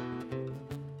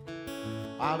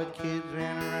 while the kids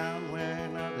ran around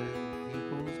wearing other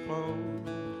people's clothes.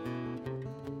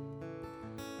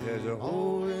 There's a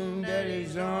hole in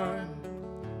Daddy's arm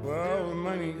where all the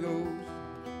money goes.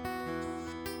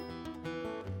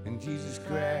 And Jesus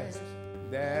Christ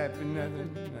died for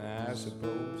nothing, I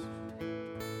suppose.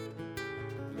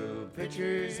 Little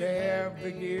pictures have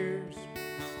big ears,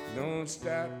 don't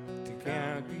stop to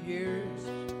count the years.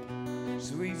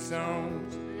 Sweet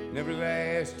songs never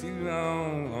last too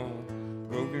long on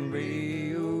broken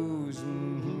radios.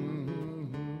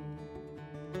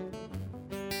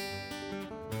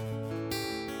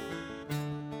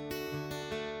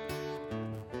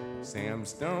 Sam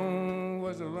Stone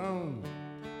was alone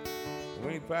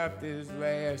when he popped his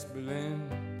last balloon,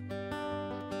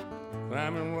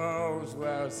 climbing walls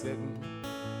while sitting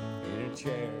in a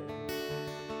chair.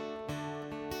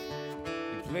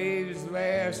 He played his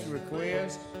last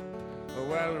request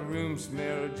while the room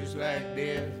smelled just like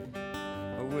death,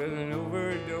 with an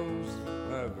overdose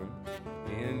of them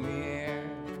in the air.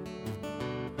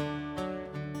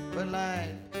 But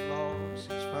life lost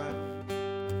its fun,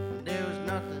 and there was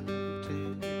nothing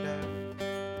to be done.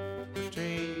 The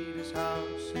trade his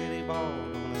house and he bought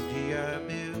on a GI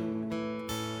Bill,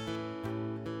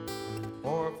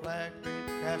 or a flag draped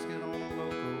casket on a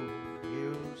local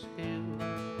hero's hill.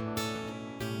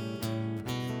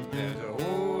 There's a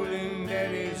hole in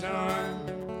Daddy's arm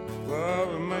where all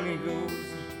the money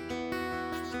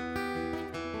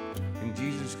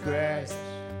Jesus Christ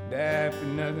died for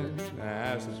nothing,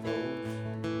 I suppose.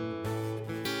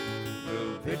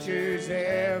 Little pictures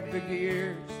have big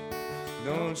ears,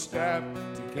 don't stop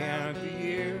to count the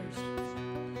years.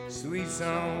 Sweet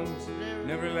songs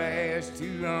never last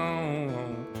too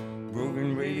long.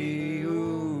 Broken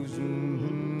radios.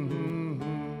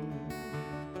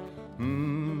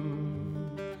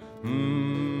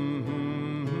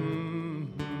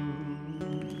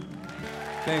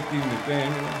 Thank you,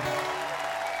 Nathaniel.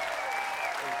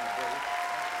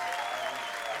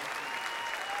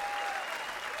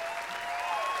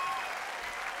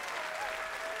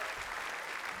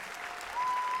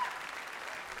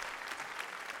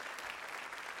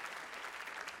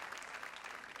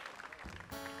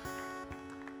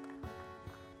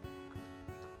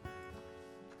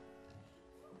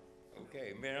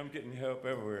 Okay, man, I'm getting help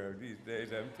everywhere these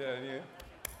days, I'm telling you.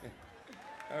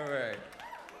 All right.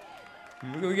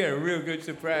 We got a real good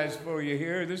surprise for you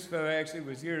here. This fella actually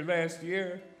was here last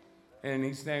year, and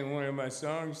he sang one of my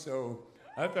songs, so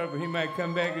I thought he might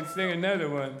come back and sing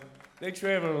another one. They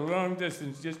traveled a long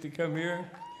distance just to come here.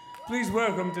 Please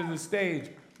welcome to the stage,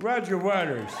 Roger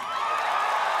Waters.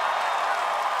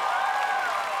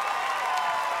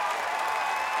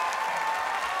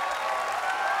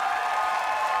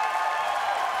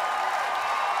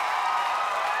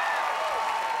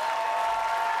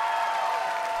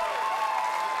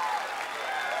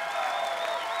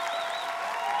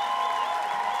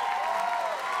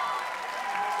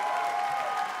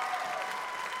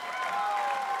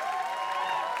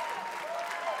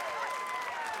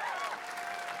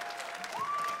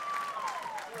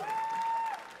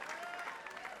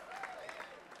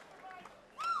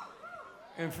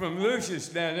 And from Lucius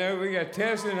down there, we got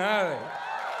Tess and Holly.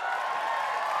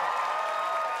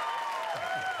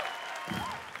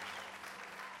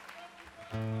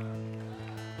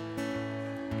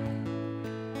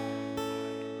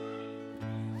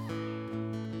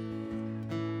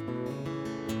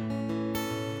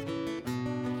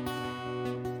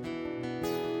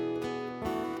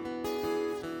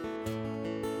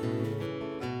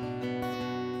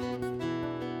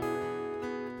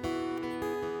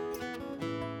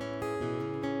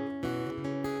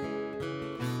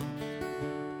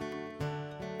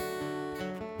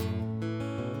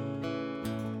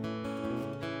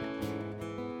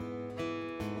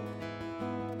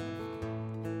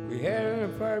 We had an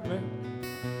apartment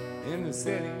in the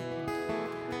city,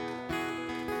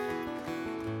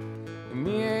 and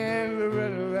me and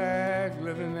Loretta liked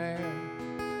living there.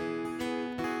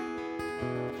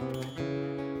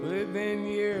 Well, it'd been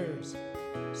years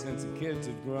since the kids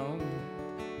had grown,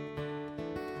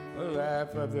 a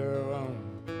life of their own,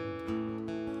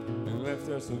 and left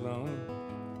us alone.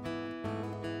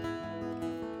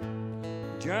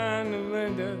 John and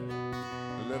Linda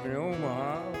live in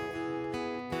Omaha,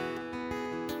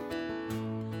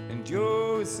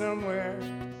 Joe is somewhere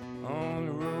on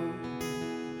the road.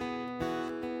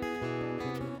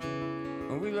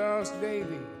 And we lost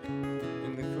Davy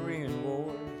in the Korean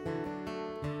War.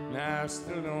 Now I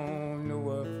still don't know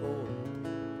what for.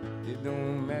 It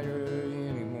don't matter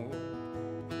anymore.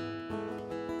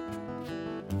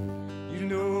 You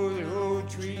know that old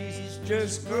trees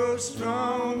just grow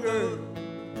stronger.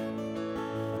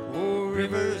 Old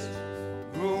rivers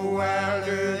grow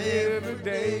wilder every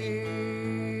day.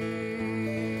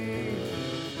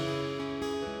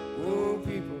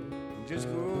 Just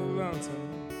go lonesome,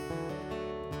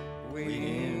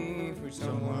 waiting for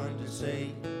someone to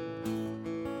say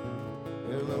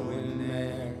hello in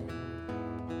there,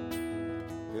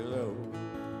 hello.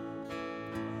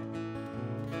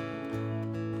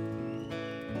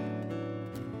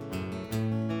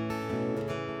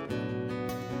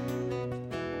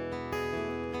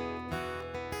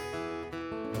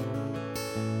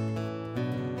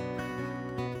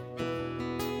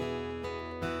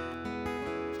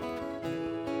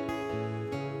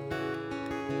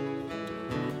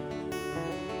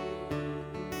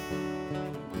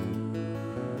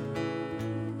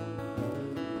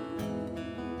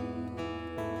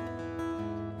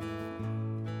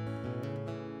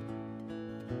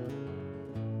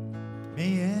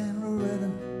 Me and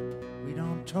Loretta, we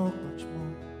don't talk much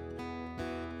more.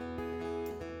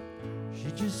 She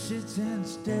just sits and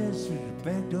stares through the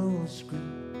back door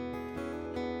screen.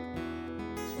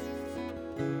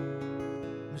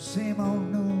 The same old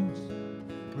news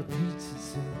repeats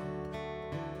itself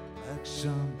like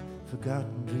some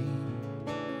forgotten dream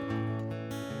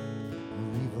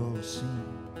we've all seen.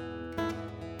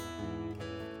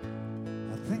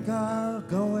 I think I'll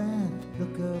go and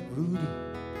look up Rudy.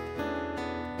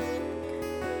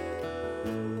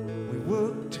 We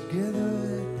worked together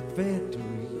at the factory.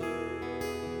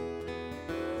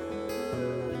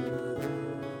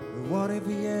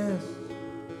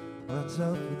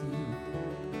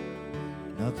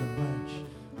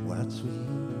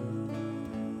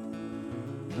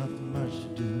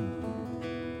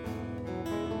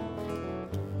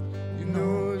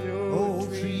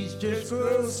 just a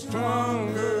little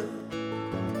stronger.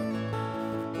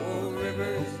 Old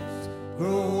rivers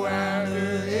grow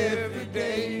wilder every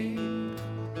day.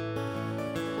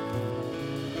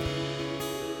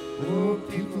 Old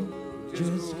people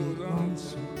just get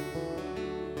lonesome,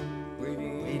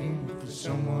 waiting for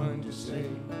someone to say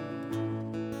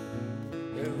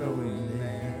hello in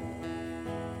there.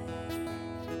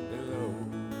 Hello.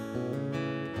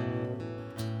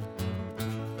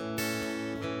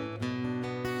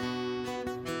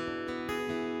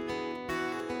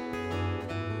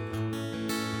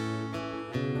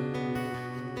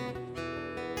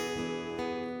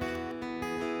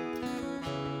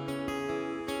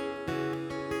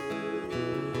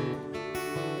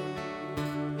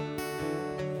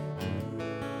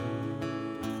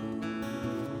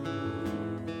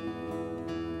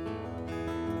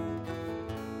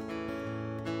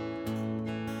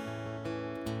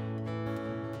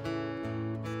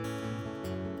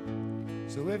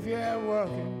 So if you're out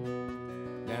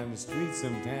walking down the street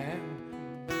sometime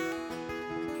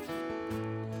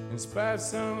and spot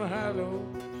some hollow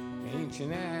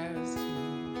ancient eyes,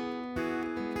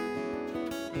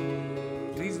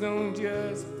 please don't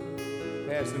just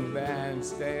pass them by and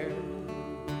stare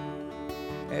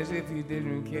as if you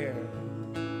didn't care,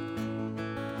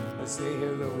 but say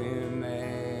hello in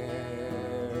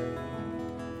there.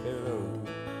 Hello.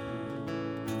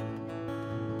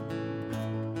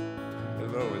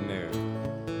 Hello in there.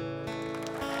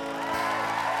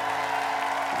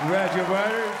 Roger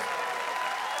Waters.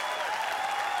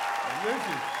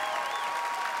 Listen.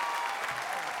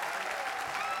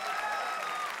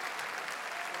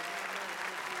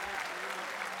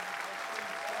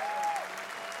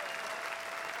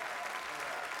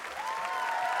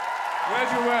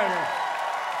 Roger Waters.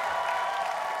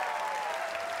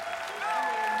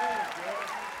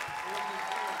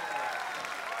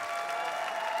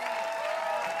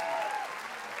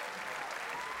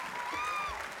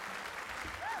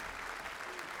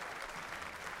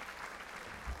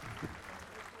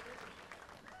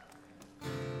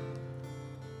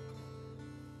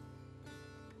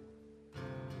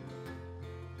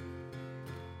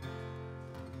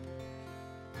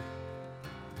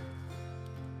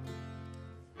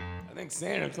 I think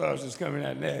Santa Claus is coming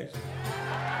out next.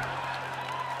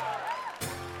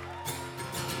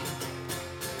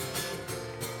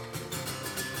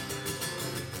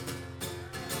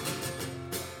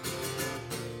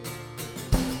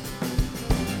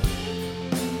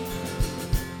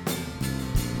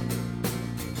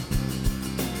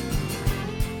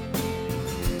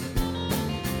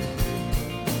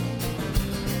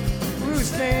 Who's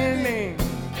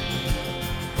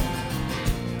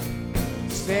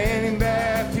standing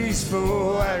by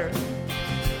peaceful water,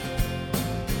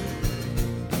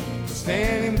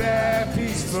 standing by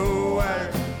peaceful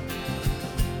water.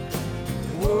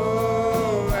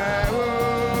 Whoa, I,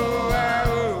 whoa, I,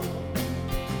 whoa.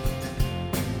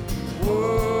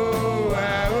 Whoa,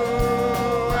 I,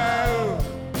 whoa, I, whoa.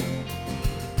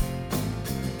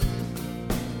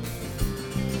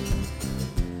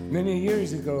 Many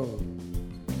years ago,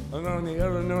 along the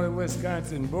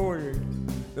Illinois-Wisconsin border,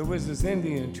 there was this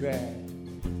Indian tribe.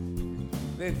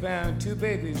 They found two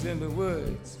babies in the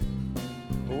woods,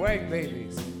 white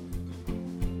babies.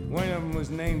 One of them was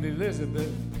named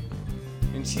Elizabeth,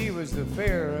 and she was the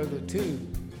fairer of the two,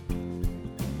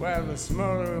 while the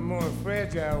smaller and more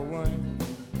fragile one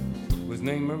was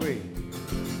named Marie.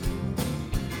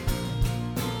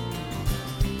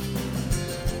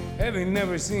 Having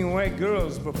never seen white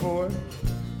girls before,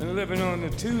 and living on the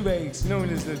two lakes known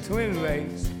as the Twin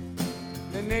Lakes,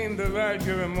 they named the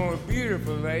larger and more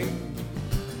beautiful lake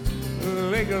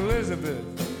Lake Elizabeth,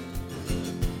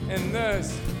 and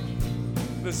thus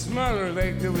the smaller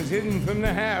lake that was hidden from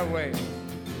the highway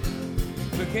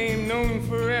became known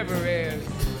forever as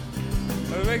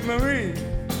Lake Marie.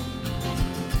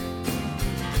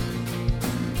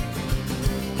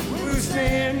 Who's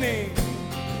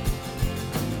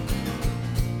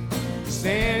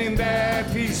standing by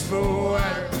peaceful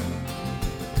water,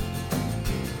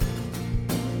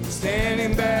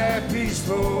 standing by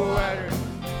peaceful water.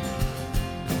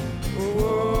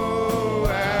 Whoa, I,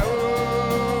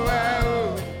 whoa, I,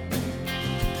 whoa.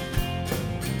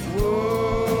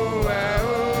 Whoa, I,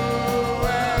 whoa, I,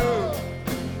 whoa.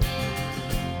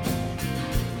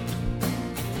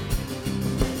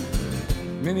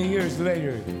 Many years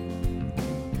later,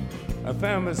 I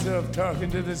found myself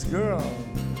talking to this girl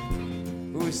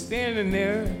who was standing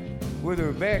there with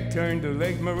her back turned to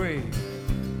Lake Marie.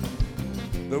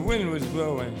 The wind was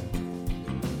blowing,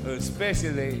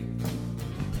 especially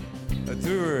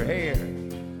through her hair.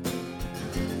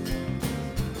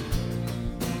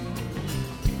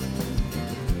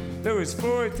 There was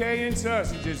 4 Italian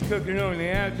sausages cooking on the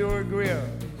outdoor grill.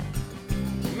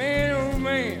 Man, oh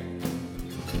man.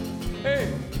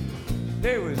 Hey,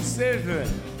 they was sizzling.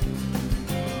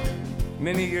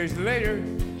 Many years later,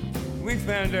 we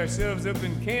found ourselves up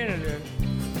in Canada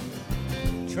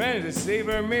trying to save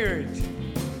our marriage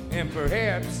and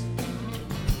perhaps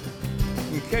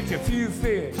catch a few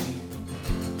fish.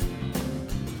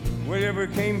 Whatever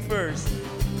came first.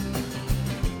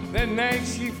 That night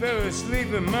she fell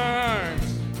asleep in my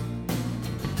arms,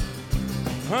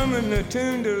 humming the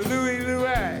tune to Louie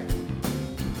Louie.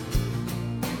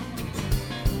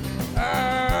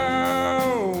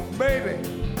 Oh, baby,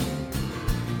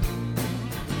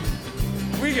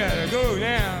 we gotta go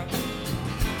now.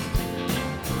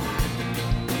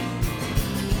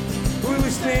 We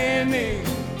were standing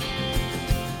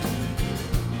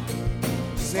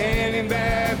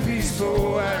by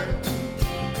peaceful water,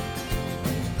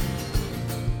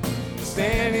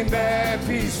 standing by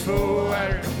peaceful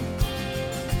water.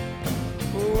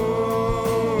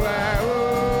 Oh, I,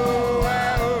 oh,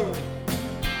 I, oh.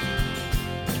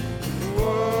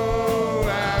 Oh,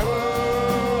 I,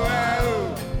 oh, I,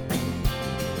 oh.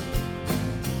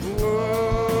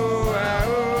 Oh, I,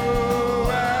 oh,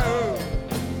 I, oh.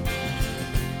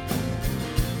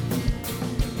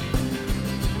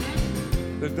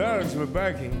 The dogs were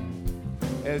barking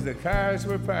as the cars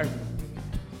were parking.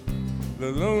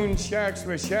 The loan sharks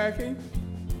were sharking,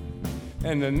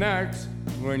 and the narcs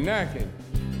were knocking.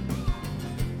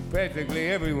 Practically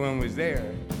everyone was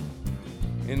there.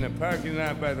 In the parking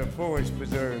lot by the forest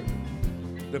preserve,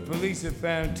 the police had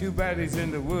found 2 bodies in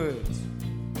the woods.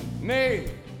 Nay,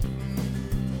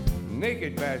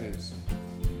 naked bodies,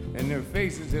 and their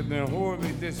faces had been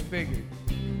horribly disfigured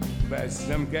by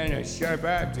some kind of sharp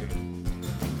object.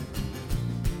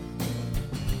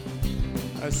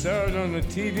 I saw it on the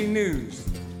TV news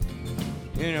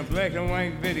in a black and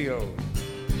white video.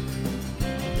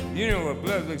 You know what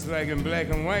blood looks like in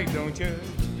black and white, don't you?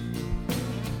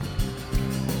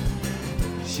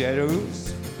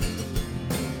 Shadows.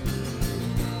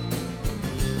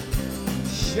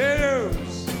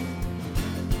 Shadows.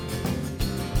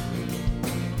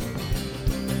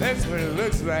 That's what it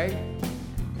looks like.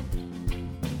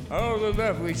 All the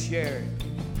love we shared,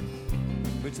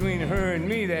 between her and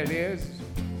me, that is.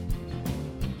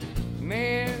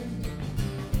 Man,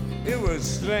 it was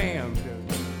slammed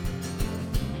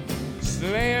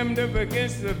up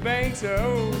against the banks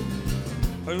of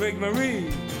Lake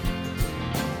Marie.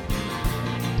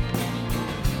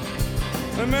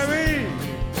 Marie!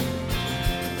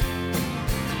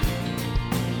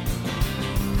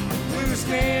 We were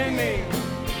standing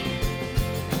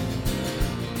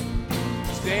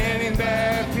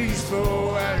by peaceful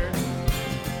water,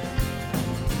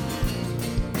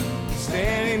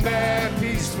 standing by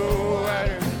peaceful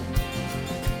water.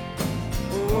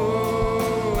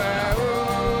 Oh, I,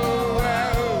 oh,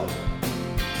 I, oh.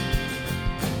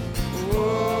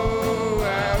 Oh,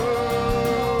 I,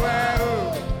 oh, I, oh.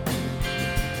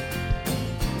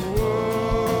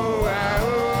 Oh, I,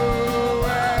 oh,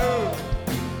 I, oh.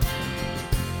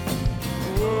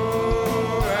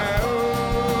 Oh, I,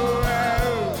 oh, I,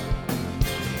 oh.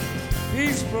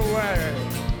 Peaceful water.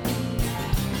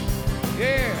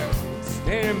 Yeah,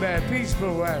 standing by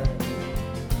peaceful water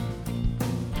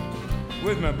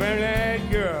with my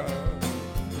brown-eyed girl.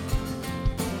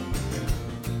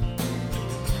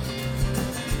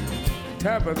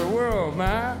 Top of the world,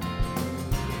 ma.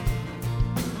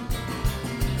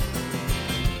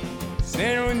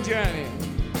 Santa and Johnny.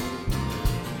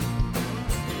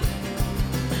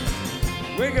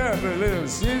 Wake up a little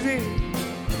Susie.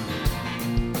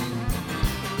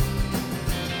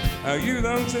 Are you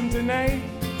lonesome tonight?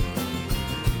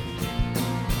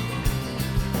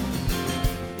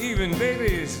 Even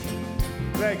babies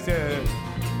like to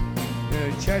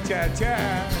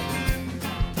cha-cha-cha.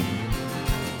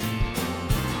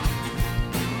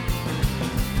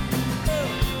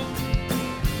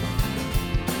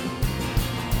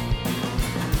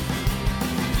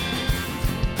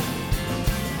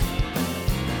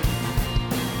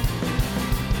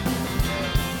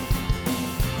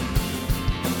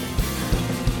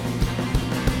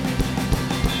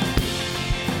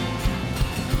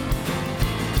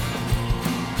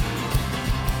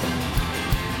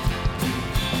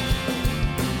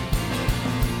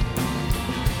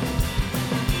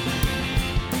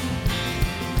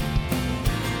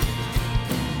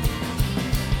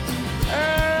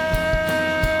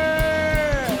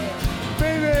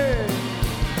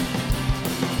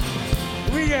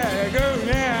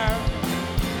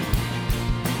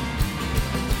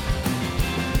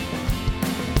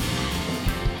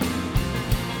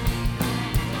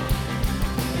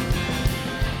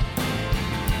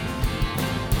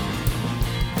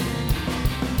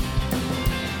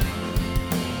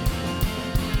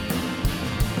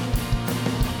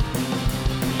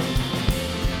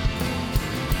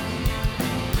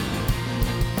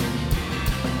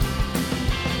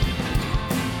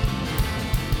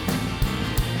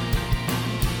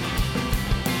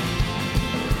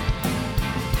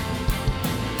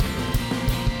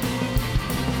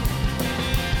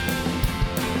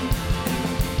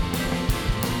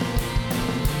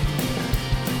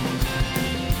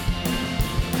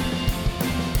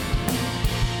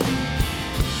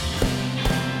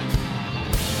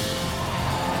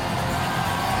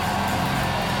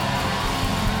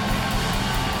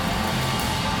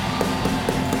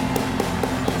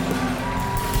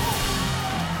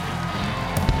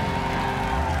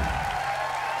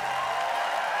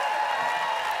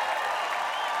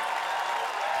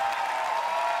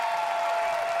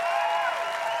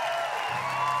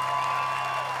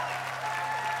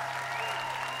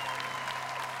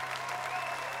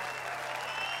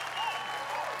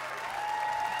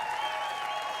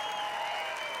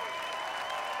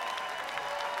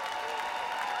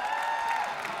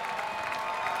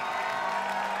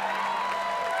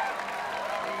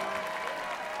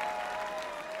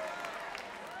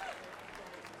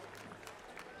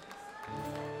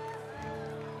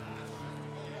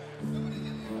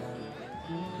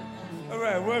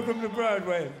 welcome to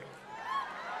Broadway.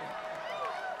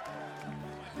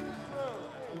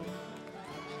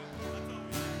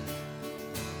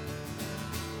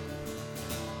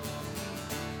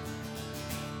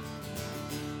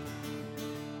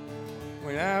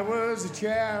 When I was a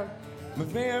child, my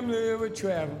family would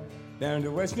travel down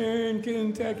to western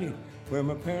Kentucky, where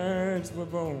my parents were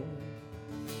born.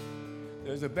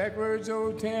 There's a backwards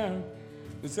old town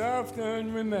that's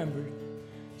often remembered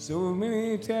so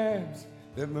many times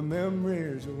that my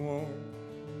memories are worn.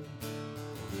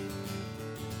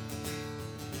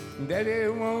 Daddy,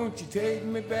 won't you take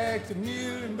me back to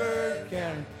Muhlenberg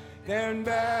County, down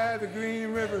by the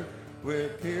Green River where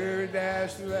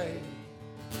Paradise lay?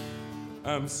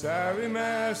 I'm sorry,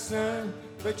 my son,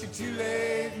 but you're too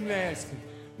late in asking.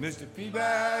 Mr.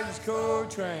 Peabody's coal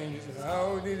train is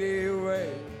hauled it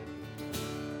away.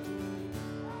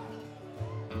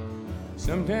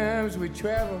 Sometimes we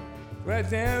travel right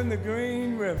down the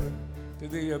Green River to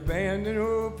the abandoned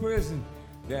old prison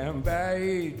down by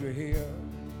Adria Hill,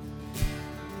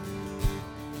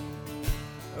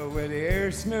 where the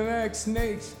air smelled like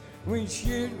snakes. We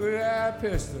shoot with our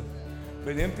pistol,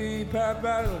 but empty pop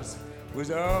bottles was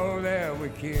all that we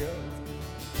killed.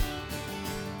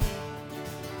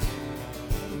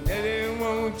 Daddy,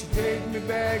 won't you take me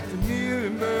back to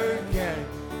Muhlenberg County,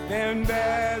 down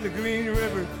by the Green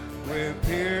River where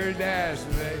Paradise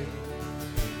lay?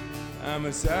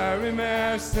 I'm sorry,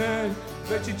 my son,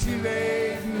 but you're too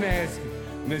late in asking.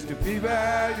 Mr.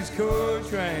 Peabody's coal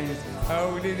train is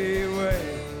hauled it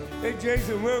away. Hey,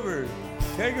 Jason Wilbur,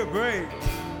 take a break.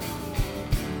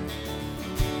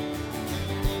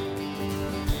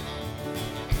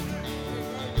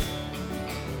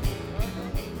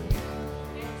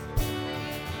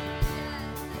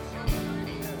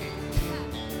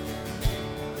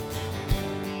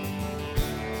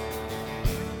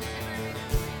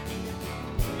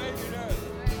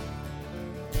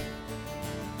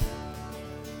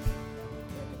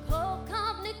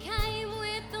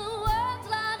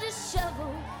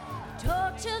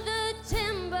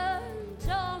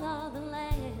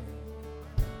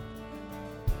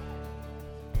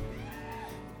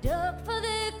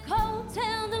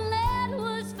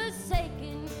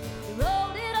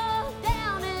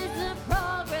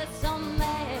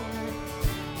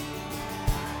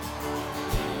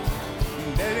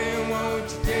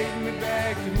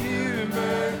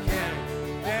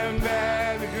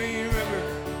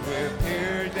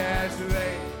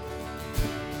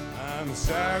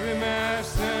 Sorry, my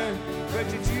son,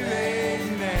 but you're too late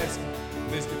in asking.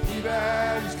 Mr.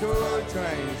 Peabody's coal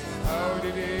train is hauled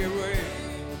it away.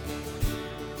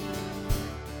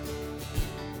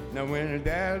 Now when I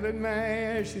die, let my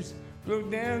ashes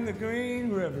float down the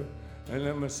Green River and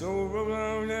let my soul roll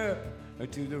on up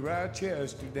to the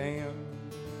Rochester Dam.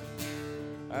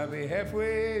 I'll be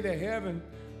halfway to heaven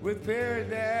with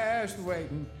Paradise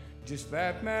waiting, just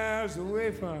 5 miles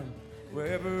away from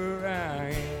wherever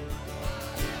I am.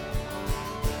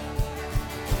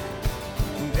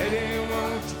 Daddy,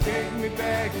 won't you take me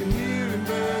back to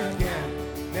Muhlenberg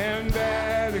County, down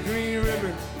by the Green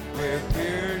River where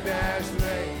Paradise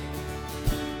lay?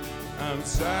 I'm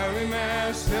sorry,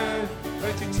 my son,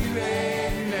 but you're too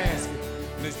late in asking.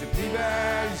 Mr.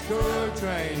 Peabody's coal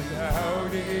train is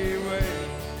hauled it away.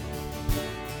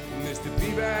 Mr.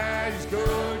 Peabody's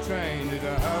coal train is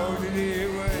hauled it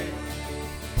away.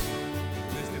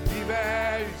 Mr.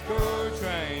 Peabody's coal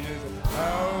train is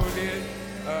hauled it away.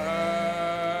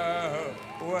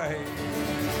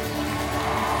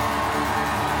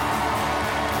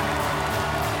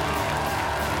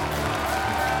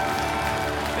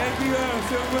 Thank you all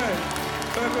so much.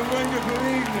 Have a wonderful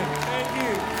evening. Thank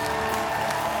you.